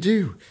did he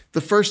do?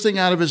 The first thing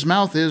out of his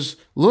mouth is,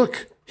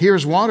 look,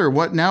 here's water.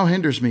 What now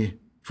hinders me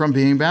from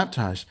being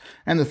baptized?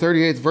 And the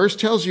 38th verse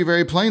tells you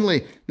very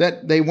plainly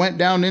that they went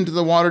down into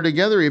the water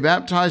together. He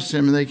baptized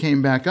him and they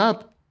came back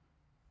up.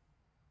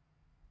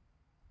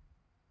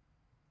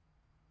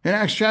 In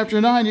Acts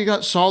chapter 9, you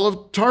got Saul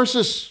of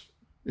Tarsus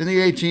in the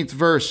 18th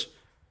verse,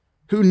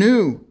 who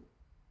knew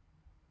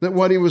that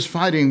what he was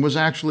fighting was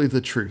actually the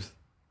truth.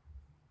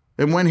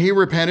 And when he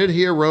repented,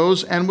 he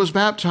arose and was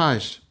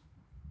baptized,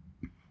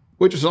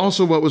 which is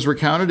also what was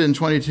recounted in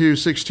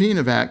 22:16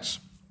 of Acts,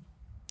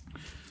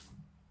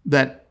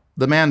 that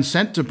the man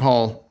sent to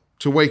Paul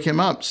to wake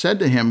him up said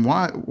to him,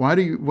 what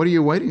are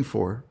you waiting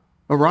for?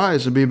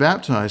 Arise and be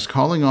baptized,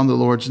 calling on the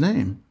Lord's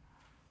name,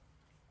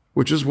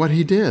 which is what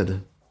he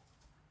did.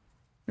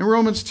 In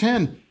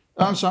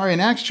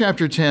Acts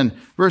chapter 10,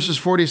 verses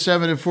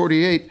 47 and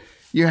 48,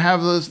 you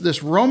have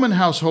this Roman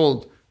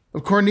household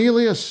of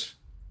Cornelius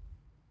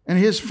and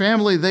his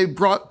family. They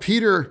brought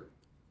Peter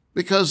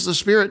because the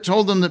Spirit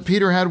told them that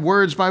Peter had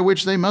words by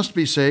which they must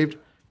be saved,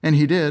 and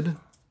he did.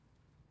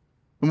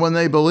 And when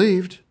they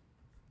believed,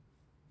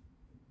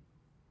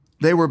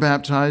 they were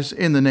baptized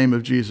in the name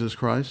of Jesus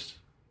Christ,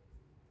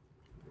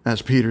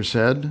 as Peter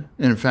said.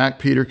 In fact,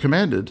 Peter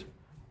commanded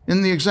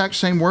in the exact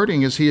same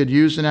wording as he had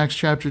used in Acts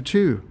chapter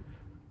 2.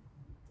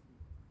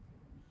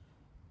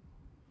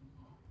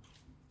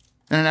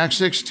 And in Acts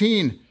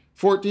 16,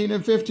 14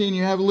 and 15,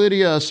 you have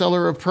Lydia, a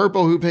seller of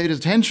purple, who paid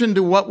attention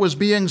to what was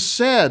being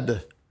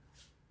said.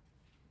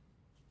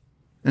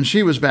 And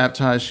she was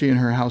baptized, she and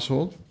her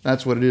household.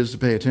 That's what it is to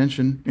pay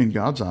attention in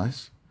God's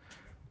eyes.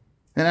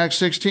 In Acts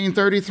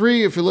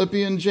 16:33, a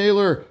Philippian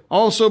jailer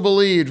also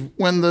believed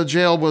when the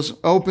jail was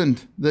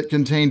opened that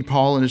contained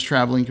Paul and his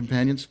traveling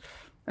companions.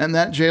 And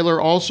that jailer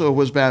also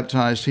was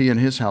baptized, he and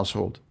his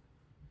household.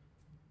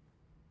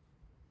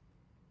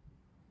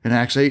 In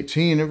Acts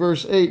 18 and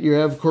verse 8, you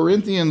have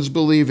Corinthians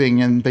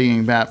believing and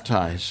being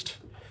baptized.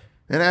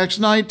 In Acts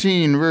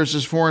 19,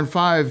 verses 4 and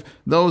 5,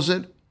 those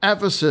at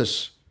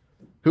Ephesus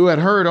who had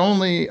heard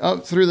only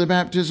up through the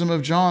baptism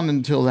of John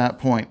until that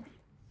point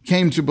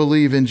came to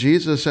believe in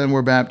Jesus and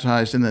were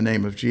baptized in the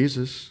name of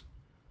Jesus.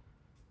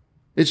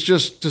 It's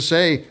just to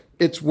say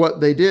it's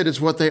what they did.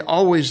 It's what they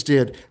always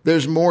did.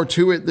 There's more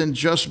to it than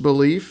just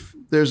belief.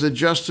 There's a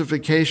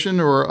justification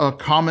or a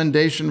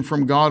commendation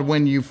from God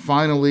when you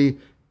finally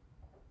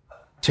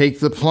take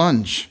the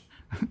plunge,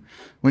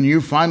 when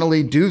you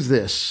finally do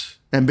this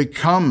and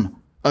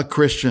become a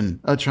Christian,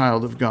 a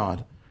child of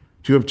God,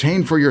 to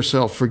obtain for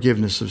yourself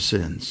forgiveness of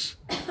sins.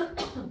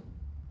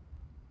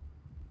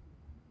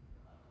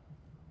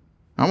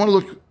 I want to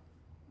look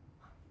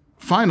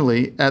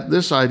finally at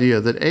this idea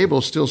that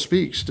Abel still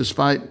speaks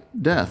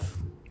despite death,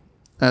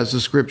 as the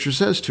scripture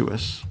says to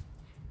us.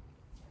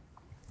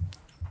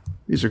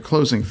 These are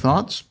closing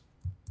thoughts.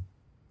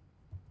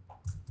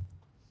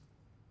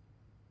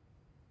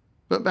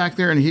 But back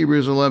there in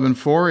Hebrews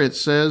 11:4, it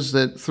says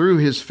that through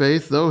his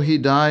faith, though he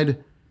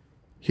died,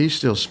 he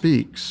still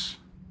speaks.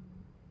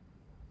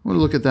 I want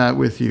to look at that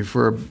with you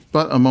for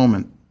but a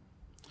moment.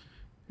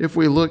 If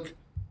we look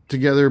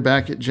together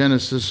back at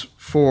Genesis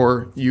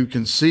 4, you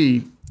can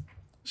see,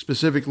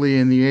 specifically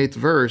in the 8th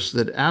verse,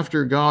 that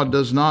after God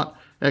does not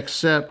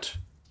accept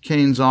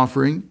Cain's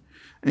offering,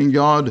 and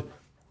God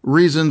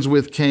reasons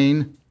with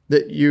Cain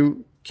that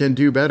you can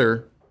do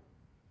better,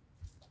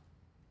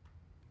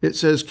 it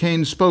says,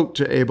 Cain spoke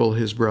to Abel,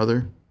 his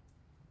brother.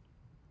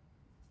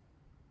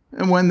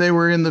 And when they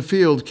were in the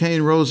field,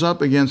 Cain rose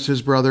up against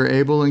his brother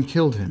Abel and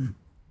killed him.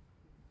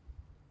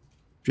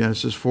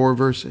 Genesis 4,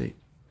 verse 8.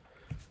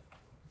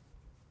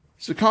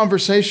 It's a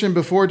conversation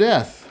before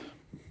death.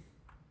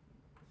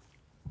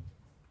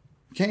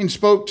 Cain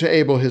spoke to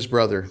Abel, his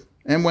brother,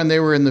 and when they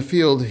were in the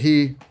field,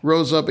 he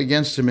rose up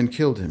against him and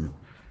killed him.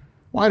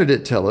 Why did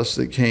it tell us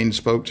that Cain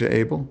spoke to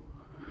Abel?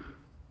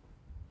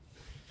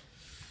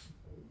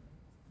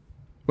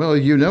 Well,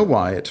 you know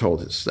why it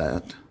told us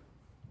that.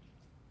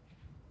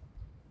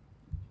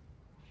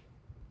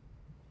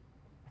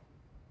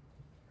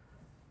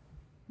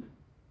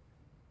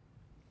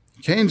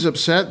 Cain's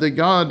upset that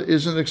God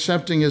isn't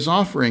accepting his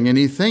offering, and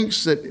he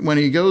thinks that when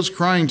he goes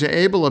crying to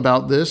Abel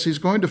about this, he's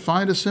going to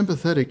find a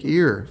sympathetic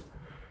ear.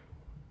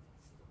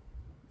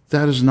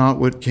 That is not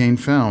what Cain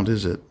found,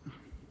 is it?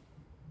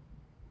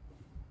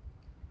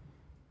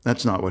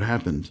 That's not what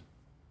happened.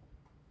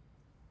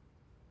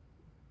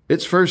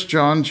 It's 1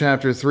 John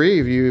chapter 3,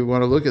 if you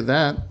want to look at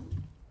that.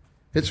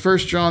 It's 1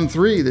 John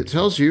 3 that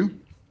tells you.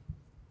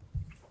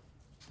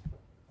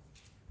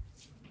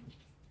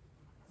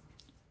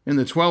 In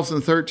the 12th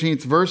and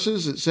 13th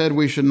verses, it said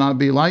we should not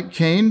be like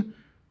Cain,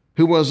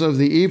 who was of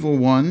the evil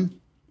one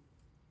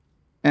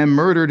and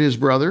murdered his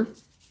brother.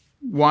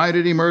 Why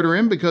did he murder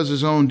him? Because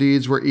his own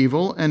deeds were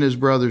evil and his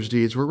brother's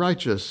deeds were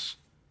righteous.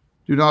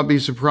 Do not be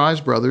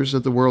surprised, brothers,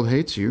 that the world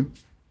hates you.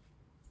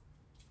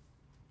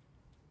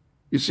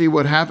 You see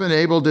what happened?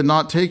 Abel did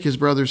not take his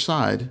brother's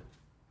side.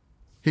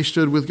 He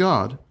stood with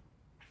God.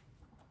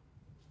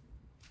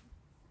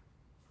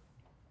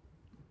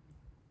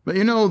 But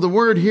you know, the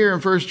word here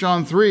in 1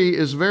 John 3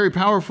 is very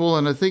powerful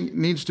and I think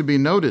needs to be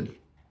noted.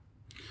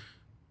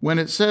 When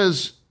it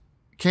says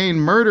Cain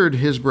murdered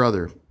his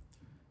brother,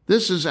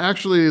 this is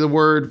actually the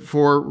word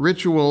for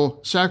ritual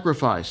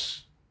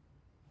sacrifice,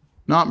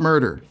 not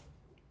murder.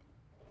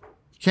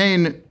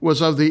 Cain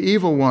was of the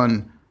evil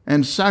one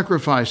and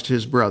sacrificed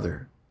his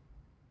brother.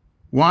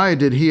 Why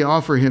did he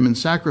offer him in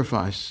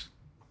sacrifice?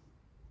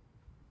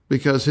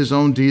 Because his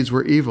own deeds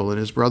were evil and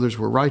his brothers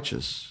were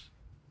righteous.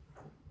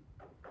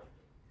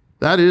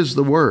 That is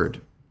the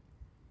word.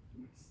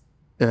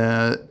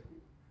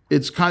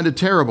 It's kind of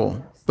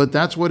terrible, but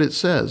that's what it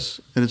says.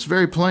 And it's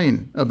very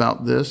plain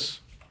about this.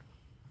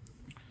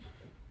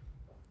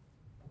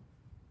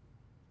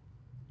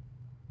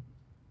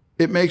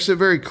 It makes it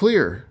very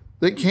clear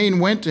that Cain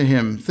went to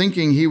him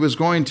thinking he was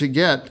going to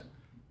get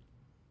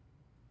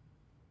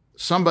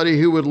somebody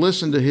who would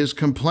listen to his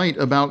complaint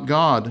about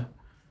God,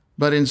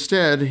 but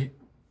instead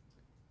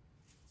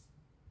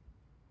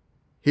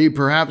he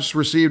perhaps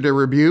received a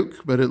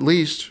rebuke, but at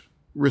least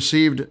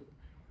received,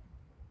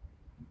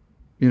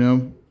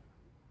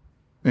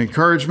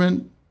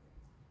 encouragement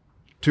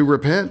to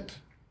repent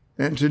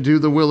and to do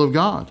the will of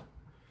God.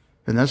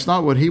 And that's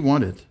not what he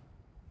wanted.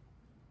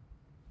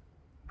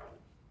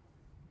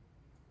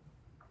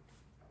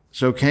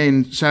 So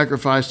Cain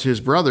sacrificed his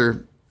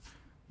brother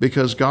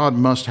because God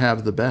must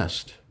have the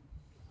best.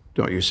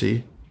 Don't you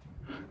see?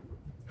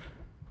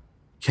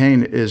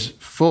 Cain is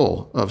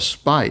full of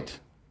spite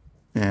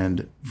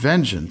and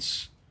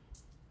vengeance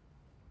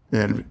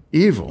and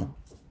evil.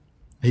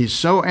 He's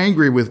so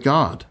angry with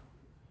God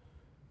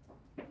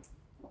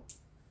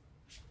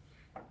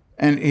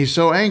And he's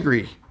so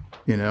angry,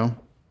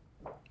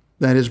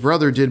 that his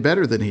brother did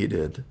better than he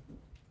did.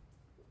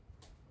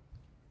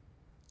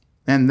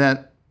 And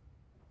that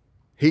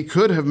he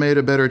could have made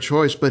a better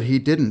choice, but he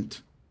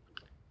didn't.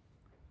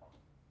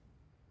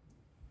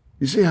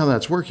 You see how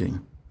that's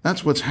working?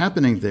 That's what's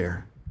happening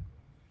there.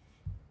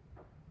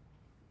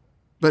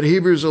 But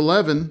Hebrews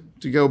 11,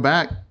 to go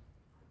back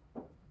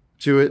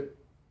to it,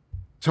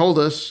 told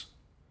us,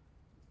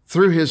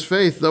 through his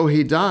faith, though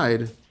he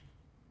died,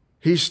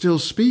 he still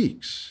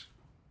speaks.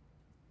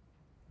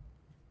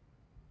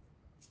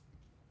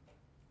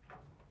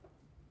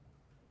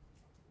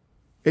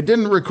 It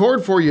didn't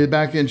record for you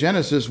back in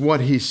Genesis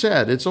what he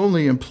said. It's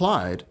only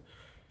implied.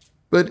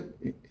 But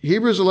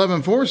Hebrews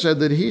 11:4 said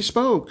that he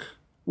spoke.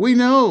 We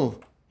know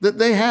that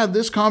they had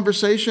this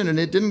conversation and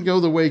it didn't go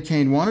the way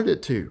Cain wanted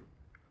it to.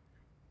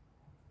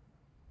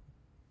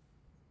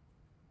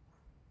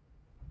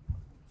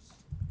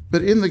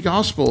 But in the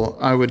gospel,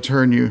 I would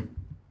turn you,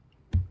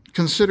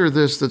 consider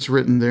this that's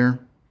written there.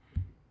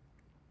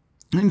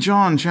 In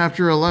John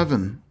chapter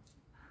 11,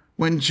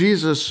 when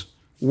Jesus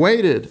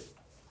waited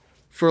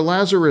for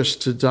Lazarus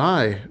to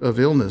die of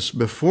illness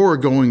before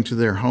going to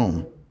their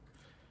home,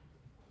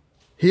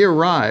 he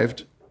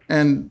arrived,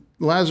 and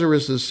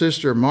Lazarus'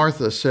 sister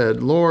Martha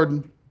said,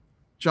 Lord,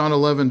 John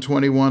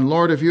 11:21,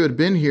 Lord, if you had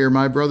been here,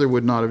 my brother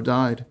would not have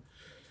died.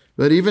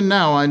 But even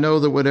now I know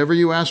that whatever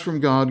you ask from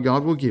God,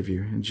 God will give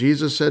you. And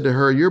Jesus said to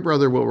her, your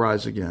brother will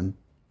rise again.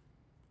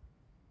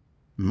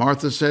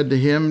 Martha said to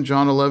him,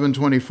 John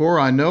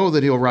 11:24, I know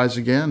that he'll rise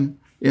again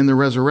in the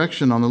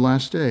resurrection on the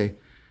last day.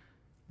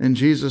 And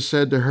Jesus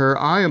said to her,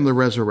 I am the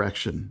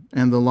resurrection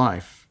and the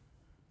life.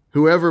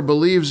 Whoever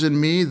believes in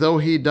me, though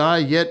he die,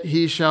 yet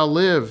he shall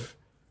live.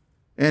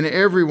 And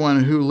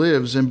everyone who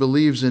lives and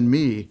believes in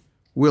me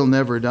will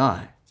never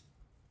die.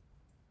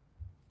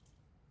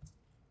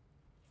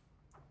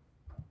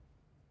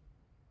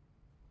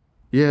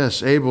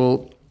 Yes,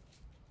 Abel,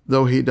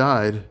 though he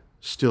died,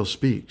 still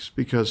speaks,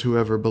 because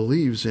whoever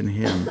believes in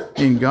him,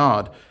 in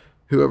God,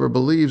 whoever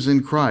believes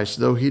in Christ,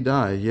 though he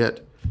die,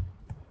 yet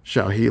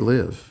shall he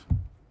live.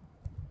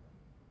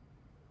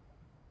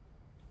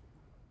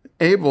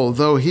 Abel,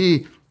 though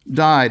he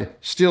died,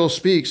 still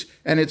speaks,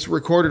 and it's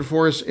recorded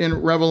for us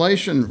in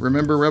Revelation.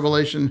 Remember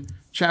Revelation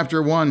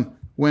chapter 1,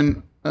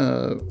 when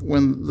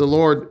the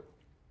Lord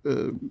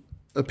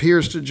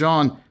appears to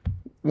John.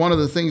 One of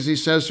the things he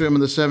says to him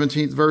in the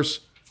 17th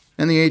verse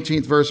and the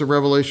 18th verse of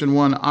Revelation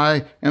 1,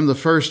 I am the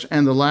first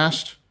and the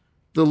last,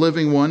 the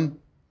living one.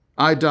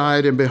 I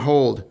died, and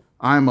behold,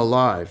 I am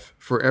alive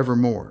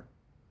forevermore,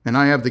 and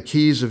I have the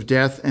keys of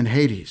death and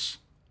Hades.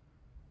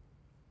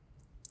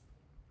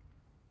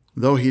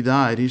 Though he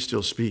died, he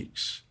still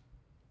speaks.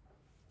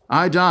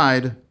 I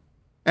died,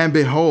 and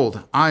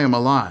behold, I am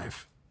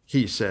alive,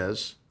 he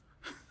says.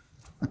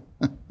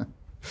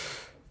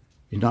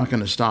 You're not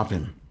going to stop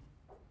him.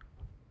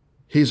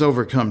 He's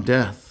overcome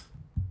death.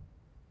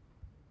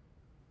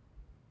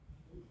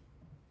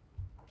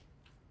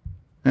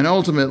 And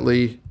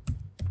ultimately,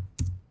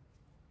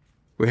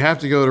 we have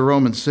to go to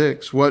Romans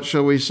 6. What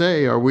shall we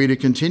say? Are we to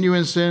continue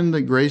in sin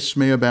that grace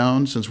may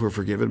abound, since we're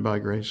forgiven by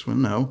grace? Well,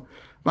 no.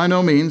 By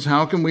no means.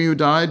 How can we who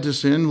died to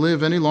sin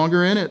live any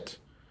longer in it?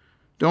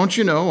 Don't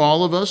you know,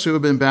 all of us who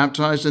have been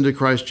baptized into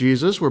Christ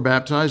Jesus were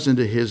baptized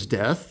into his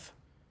death?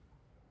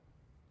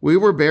 We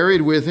were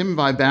buried with him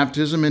by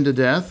baptism into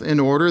death,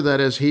 in order that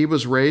as he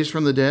was raised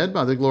from the dead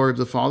by the glory of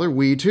the Father,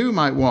 we too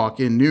might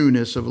walk in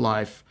newness of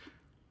life.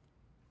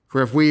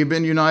 For if we have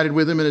been united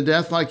with him in a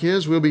death like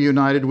his, we'll be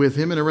united with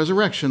him in a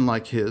resurrection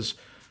like his.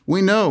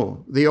 We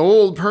know the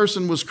old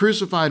person was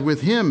crucified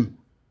with him,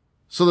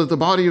 so that the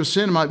body of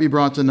sin might be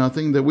brought to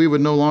nothing, that we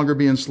would no longer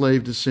be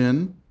enslaved to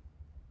sin.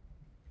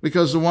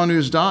 Because the one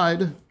who's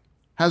died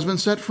has been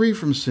set free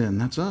from sin.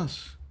 That's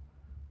us.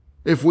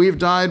 If we've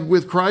died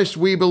with Christ,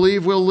 we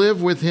believe we'll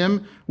live with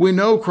him. We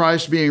know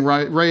Christ, being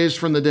raised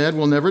from the dead,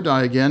 will never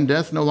die again.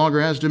 Death no longer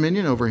has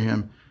dominion over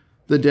him.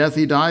 The death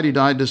he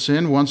died to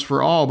sin once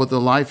for all, but the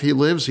life he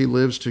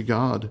lives to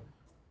God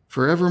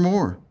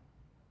forevermore.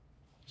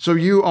 So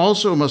you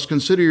also must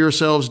consider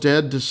yourselves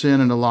dead to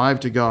sin and alive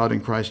to God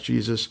in Christ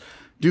Jesus.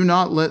 Do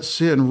not let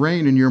sin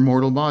reign in your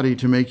mortal body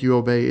to make you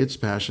obey its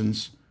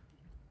passions.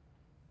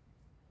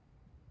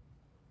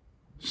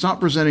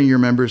 Stop presenting your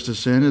members to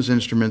sin as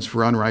instruments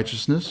for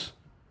unrighteousness.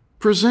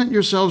 Present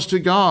yourselves to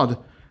God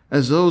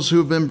as those who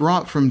have been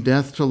brought from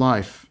death to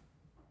life.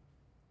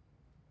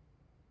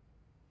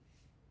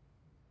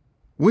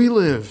 We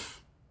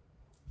live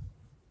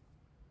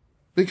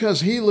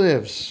because he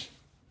lives.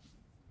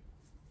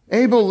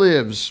 Abel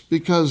lives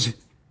because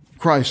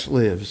Christ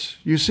lives.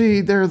 You see,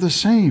 they're the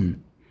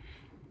same.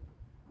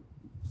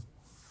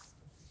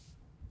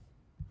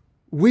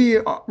 We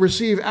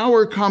receive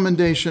our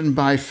commendation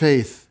by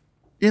faith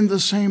in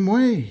the same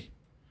way.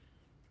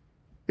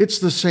 It's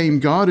the same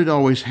God, it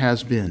always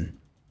has been.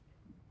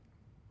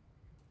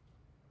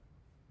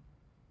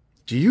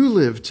 Do you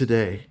live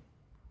today?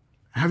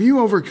 Have you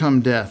overcome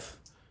death?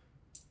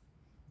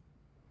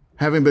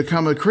 Having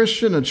become a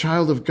Christian, a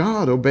child of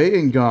God,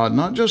 obeying God,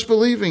 not just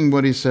believing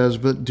what he says,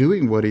 but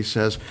doing what he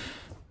says.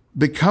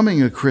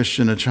 Becoming a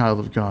Christian, a child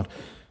of God.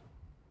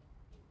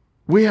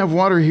 We have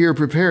water here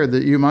prepared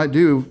that you might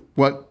do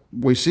what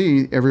we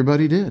see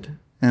everybody did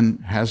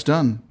and has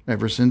done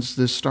ever since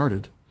this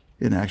started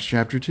in Acts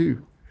chapter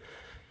 2.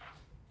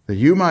 That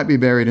you might be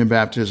buried in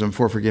baptism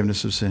for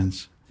forgiveness of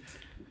sins.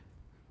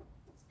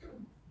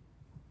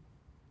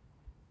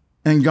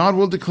 And God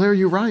will declare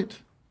you right.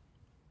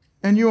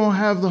 And you will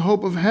have the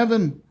hope of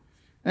heaven.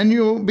 And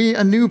you will be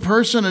a new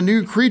person, a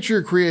new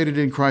creature created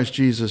in Christ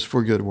Jesus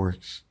for good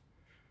works.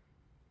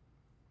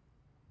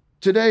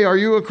 Today, are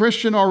you a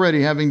Christian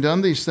already, having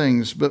done these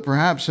things, but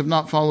perhaps have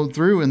not followed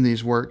through in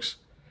these works,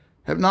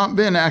 have not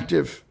been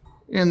active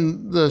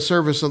in the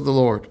service of the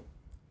Lord?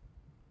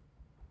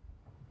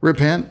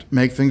 Repent,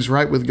 make things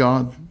right with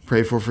God,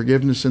 pray for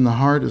forgiveness in the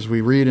heart as we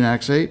read in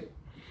Acts 8.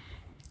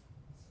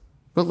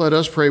 But let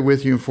us pray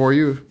with you and for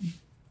you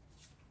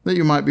that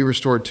you might be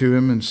restored to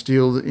him and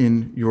still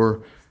in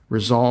your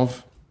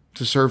resolve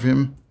to serve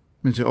him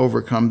and to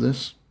overcome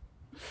this.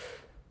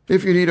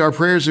 If you need our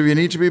prayers, if you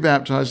need to be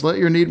baptized, let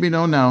your need be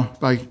known now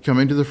by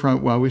coming to the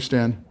front while we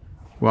stand,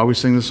 while we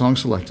sing the song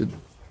selected.